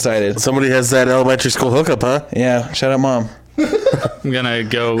 I'm so excited. Somebody has that elementary school hookup, huh? Yeah, shout out mom. I'm gonna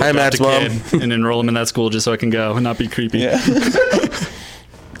go Hi, adopt Matt's a mom. kid and enroll him in that school just so I can go and not be creepy. Yeah.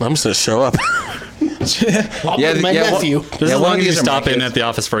 I'm just going to show up. My nephew. Just as long as you stop in at the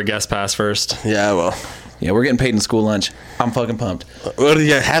office for a guest pass first. Yeah, well. Yeah, we're getting paid in school lunch. I'm fucking pumped. What do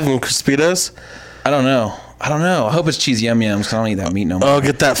you have in Crispitos? I don't know. I hope it's cheese yum yums because I don't eat that meat no more. Oh,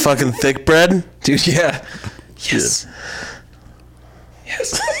 get that fucking thick bread? Dude, yeah. Yes.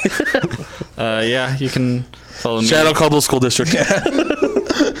 Yes. Yeah, you can follow me. Shadow Caldwell School District.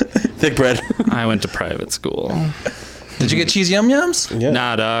 Thick bread. I went to private school. Did you get cheese yum yums? Yeah.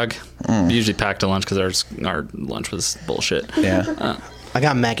 Nah, dog. We usually packed a lunch because our lunch was bullshit. Yeah. I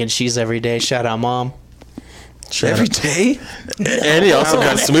got mac and cheese every day. Shout out, Mom. Every day? And he also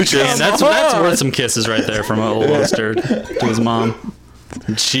got smooches. And that's worth some kisses right there from old Mustard to his mom.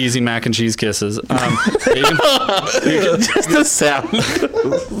 Cheesy mac and cheese kisses. Just the sound.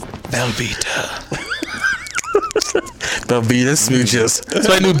 Velveeta. Velveeta Smooches. That's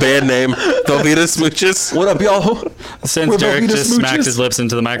my new band name. Velveeta Smooches. What up, y'all? Since Derek just smacked his lips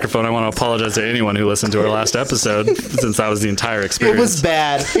into the microphone, I want to apologize to anyone who listened to our last episode, since that was the entire experience. It was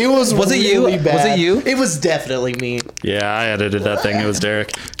bad. It was Was it you? really bad. Was it you? It was definitely me. Yeah, I edited that thing. It was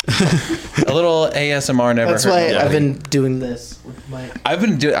Derek. A little ASMR never That's hurt why nobody. I've been doing this with my. I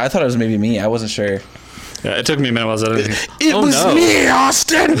thought it was maybe me. I wasn't sure. Yeah, it took me a minute while I was editing. It was me,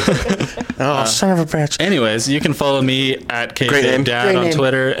 Austin. Son of a bitch. Anyways, you can follow me at Great name. KFaveDad Great on name.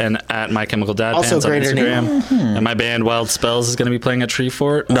 Twitter and at My Chemical Dad Also Pants on greater Instagram. name. And my band Wild Spells is going to be playing at Tree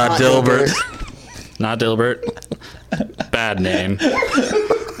Fort. Not Dilbert. Not Dilbert. Bad name.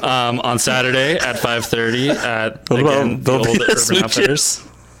 On Saturday at 5:30 at What about again, the old Velveeta Urban Smooches? Outfitters.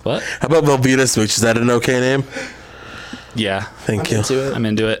 What? How about Velveeta Smooch? Is that an okay name? Yeah, Thank you. I'm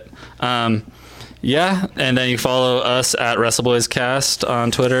into it. Yeah, and then you follow us at WrestleBoysCast on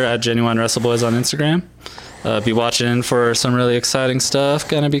Twitter, at Genuine WrestleBoys on Instagram. Be watching for some really exciting stuff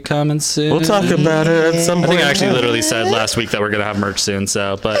gonna be coming soon. We'll talk about it at some I point. think I actually literally said last week that we're gonna have merch soon,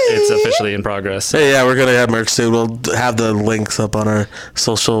 but it's officially in progress. Hey, yeah, we're gonna have merch soon. We'll have the links up on our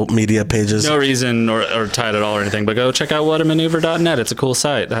social media pages. No reason or tied at all or anything, but go check out whatamaneuver.net. It's a cool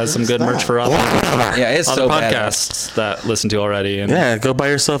site. It has some good merch for other Yeah, it's so bad. podcasts that listen to already. And Yeah, go buy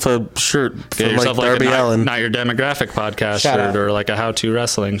yourself a shirt get from like yourself like Darby a Allin. not your demographic podcast Shout shirt out. or like a how-to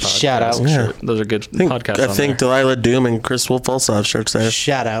wrestling podcast Shout out. shirt. Yeah. Those are good podcasts. I on think there. Delilah Doom and Chris Wolf also have shirts there.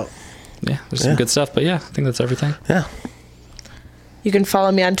 Shout out. Yeah, there's some good stuff, but yeah, I think that's everything. Yeah. You can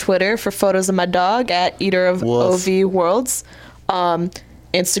follow me on Twitter for photos of my dog at Eater of Woof. OV Worlds.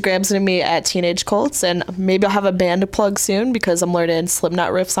 Instagram's gonna be at Teenage Colts, and maybe I'll have a band to plug soon because I'm learning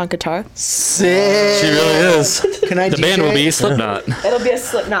Slipknot riffs on guitar. Sick. She really is. Can I The DJ? band will be Slipknot. It'll be a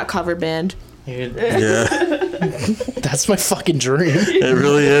Slipknot cover band. Yeah. That's my fucking dream. It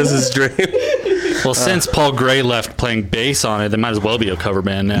really is his dream. Well, since Paul Gray left playing bass on it, they might as well be a cover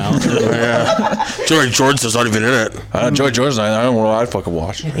band now. Yeah. George's not even in it. George Jordan, I don't know what I'd fucking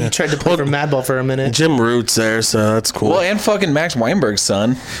watch. He tried to play for Madball for a minute. Jim Root's there, so that's cool. Well, and fucking Max Weinberg's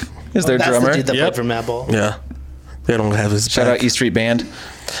son is their That's drummer. the dude that Yep. played for Madball. Yeah. They don't have his Shout back. out E Street Band.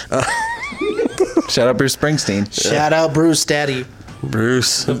 Shout out Bruce Springsteen. Shout out Bruce Daddy,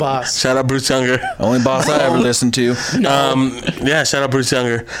 Bruce. the boss. Shout out Bruce Younger. Only boss I ever listened to. Yeah, shout out Bruce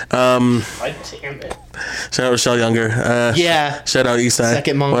Younger. Damn it. Shout out Rochelle Younger. Yeah. Shout out Eastside.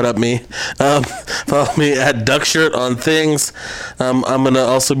 Second monk. What up, me? Follow me at Duckshirt on things. I'm gonna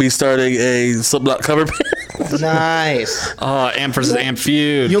also be starting a Slipknot cover band. Nice. Oh, Amp versus Amp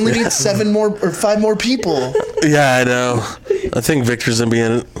feud. You only need 5 more people. Yeah, I know. I think Victor's gonna be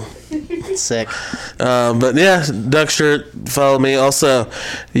in it. Sick. But yeah, Duckshirt. Follow me. Also,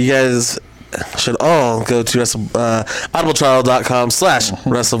 you guys should all go to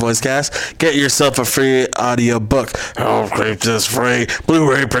audibletrial.com/WrestleVoiceCast. Get yourself a free audio book. Oh, keep this free.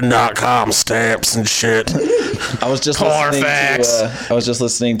 BlueApron.com stamps and shit. I was just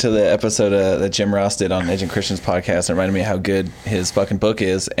listening to the episode that Jim Ross did on Edge and Christian's podcast. It reminded me how good his fucking book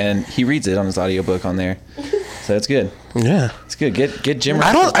is, and he reads it on his audiobook on there. So it's good. Yeah. It's good. Get Jim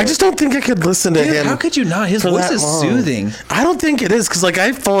Ross. I just don't think I could listen to Dude, him. how could you not? His for voice that is long. soothing. I don't think it is because like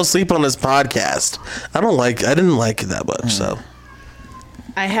I fall asleep on his podcast. I didn't like it that much. So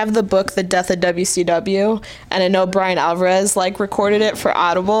I have the book The Death of WCW, and I know Brian Alvarez recorded it for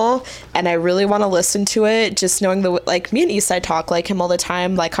Audible, and I really want to listen to it. Just knowing me and Eastside talk like him all the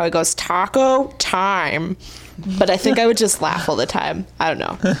time, like how he goes taco time. But I think I would just laugh all the time. I don't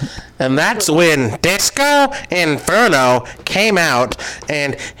know. and that's when Disco Inferno came out,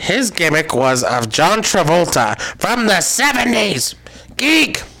 and his gimmick was of John Travolta from the 70s.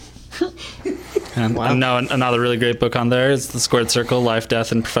 Geek. And now another really great book on there is The Squared Circle: Life,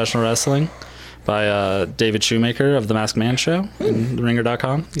 Death, and Professional Wrestling by David Shoemaker of The Masked Man Show and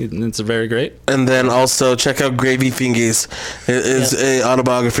TheRinger.com. It's very great. And then also check out Gravy Fingies. It is a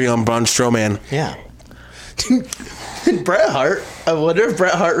autobiography on Braun Strowman. Yeah. Bret Hart. I wonder if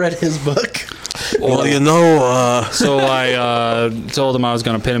Bret Hart read his book. Well, you know, So I told him I was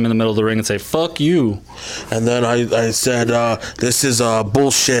going to pin him in the middle of the ring and say, fuck you. and then I said, this is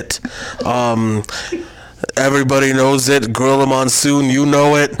bullshit. Everybody knows it. Gorilla Monsoon, you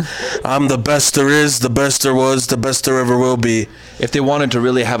know it. I'm the best there is, the best there was, the best there ever will be. If they wanted to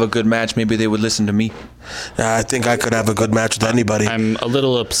really have a good match, maybe they would listen to me. I think I could have a good match with anybody. I'm a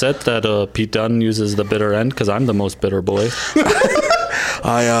little upset that Pete Dunne uses the bitter end because I'm the most bitter boy.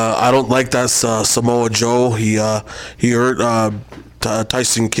 I don't like that Samoa Joe. He hurt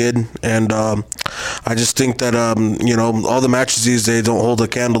Tyson Kidd, and I just think that all the matches these days don't hold a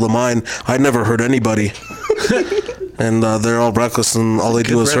candle to mine. I never hurt anybody, and they're all reckless, and all they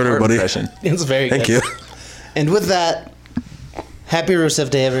do is hurt everybody. It's very Thank good. you. And with that, happy Rusev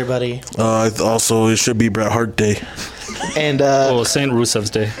Day, everybody. Also, it should be Bret Hart Day. And Oh, St. Rusev's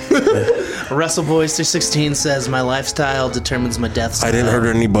Day. WrestleBoys 316 says, my lifestyle determines my death style. I didn't hurt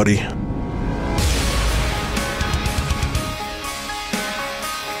anybody.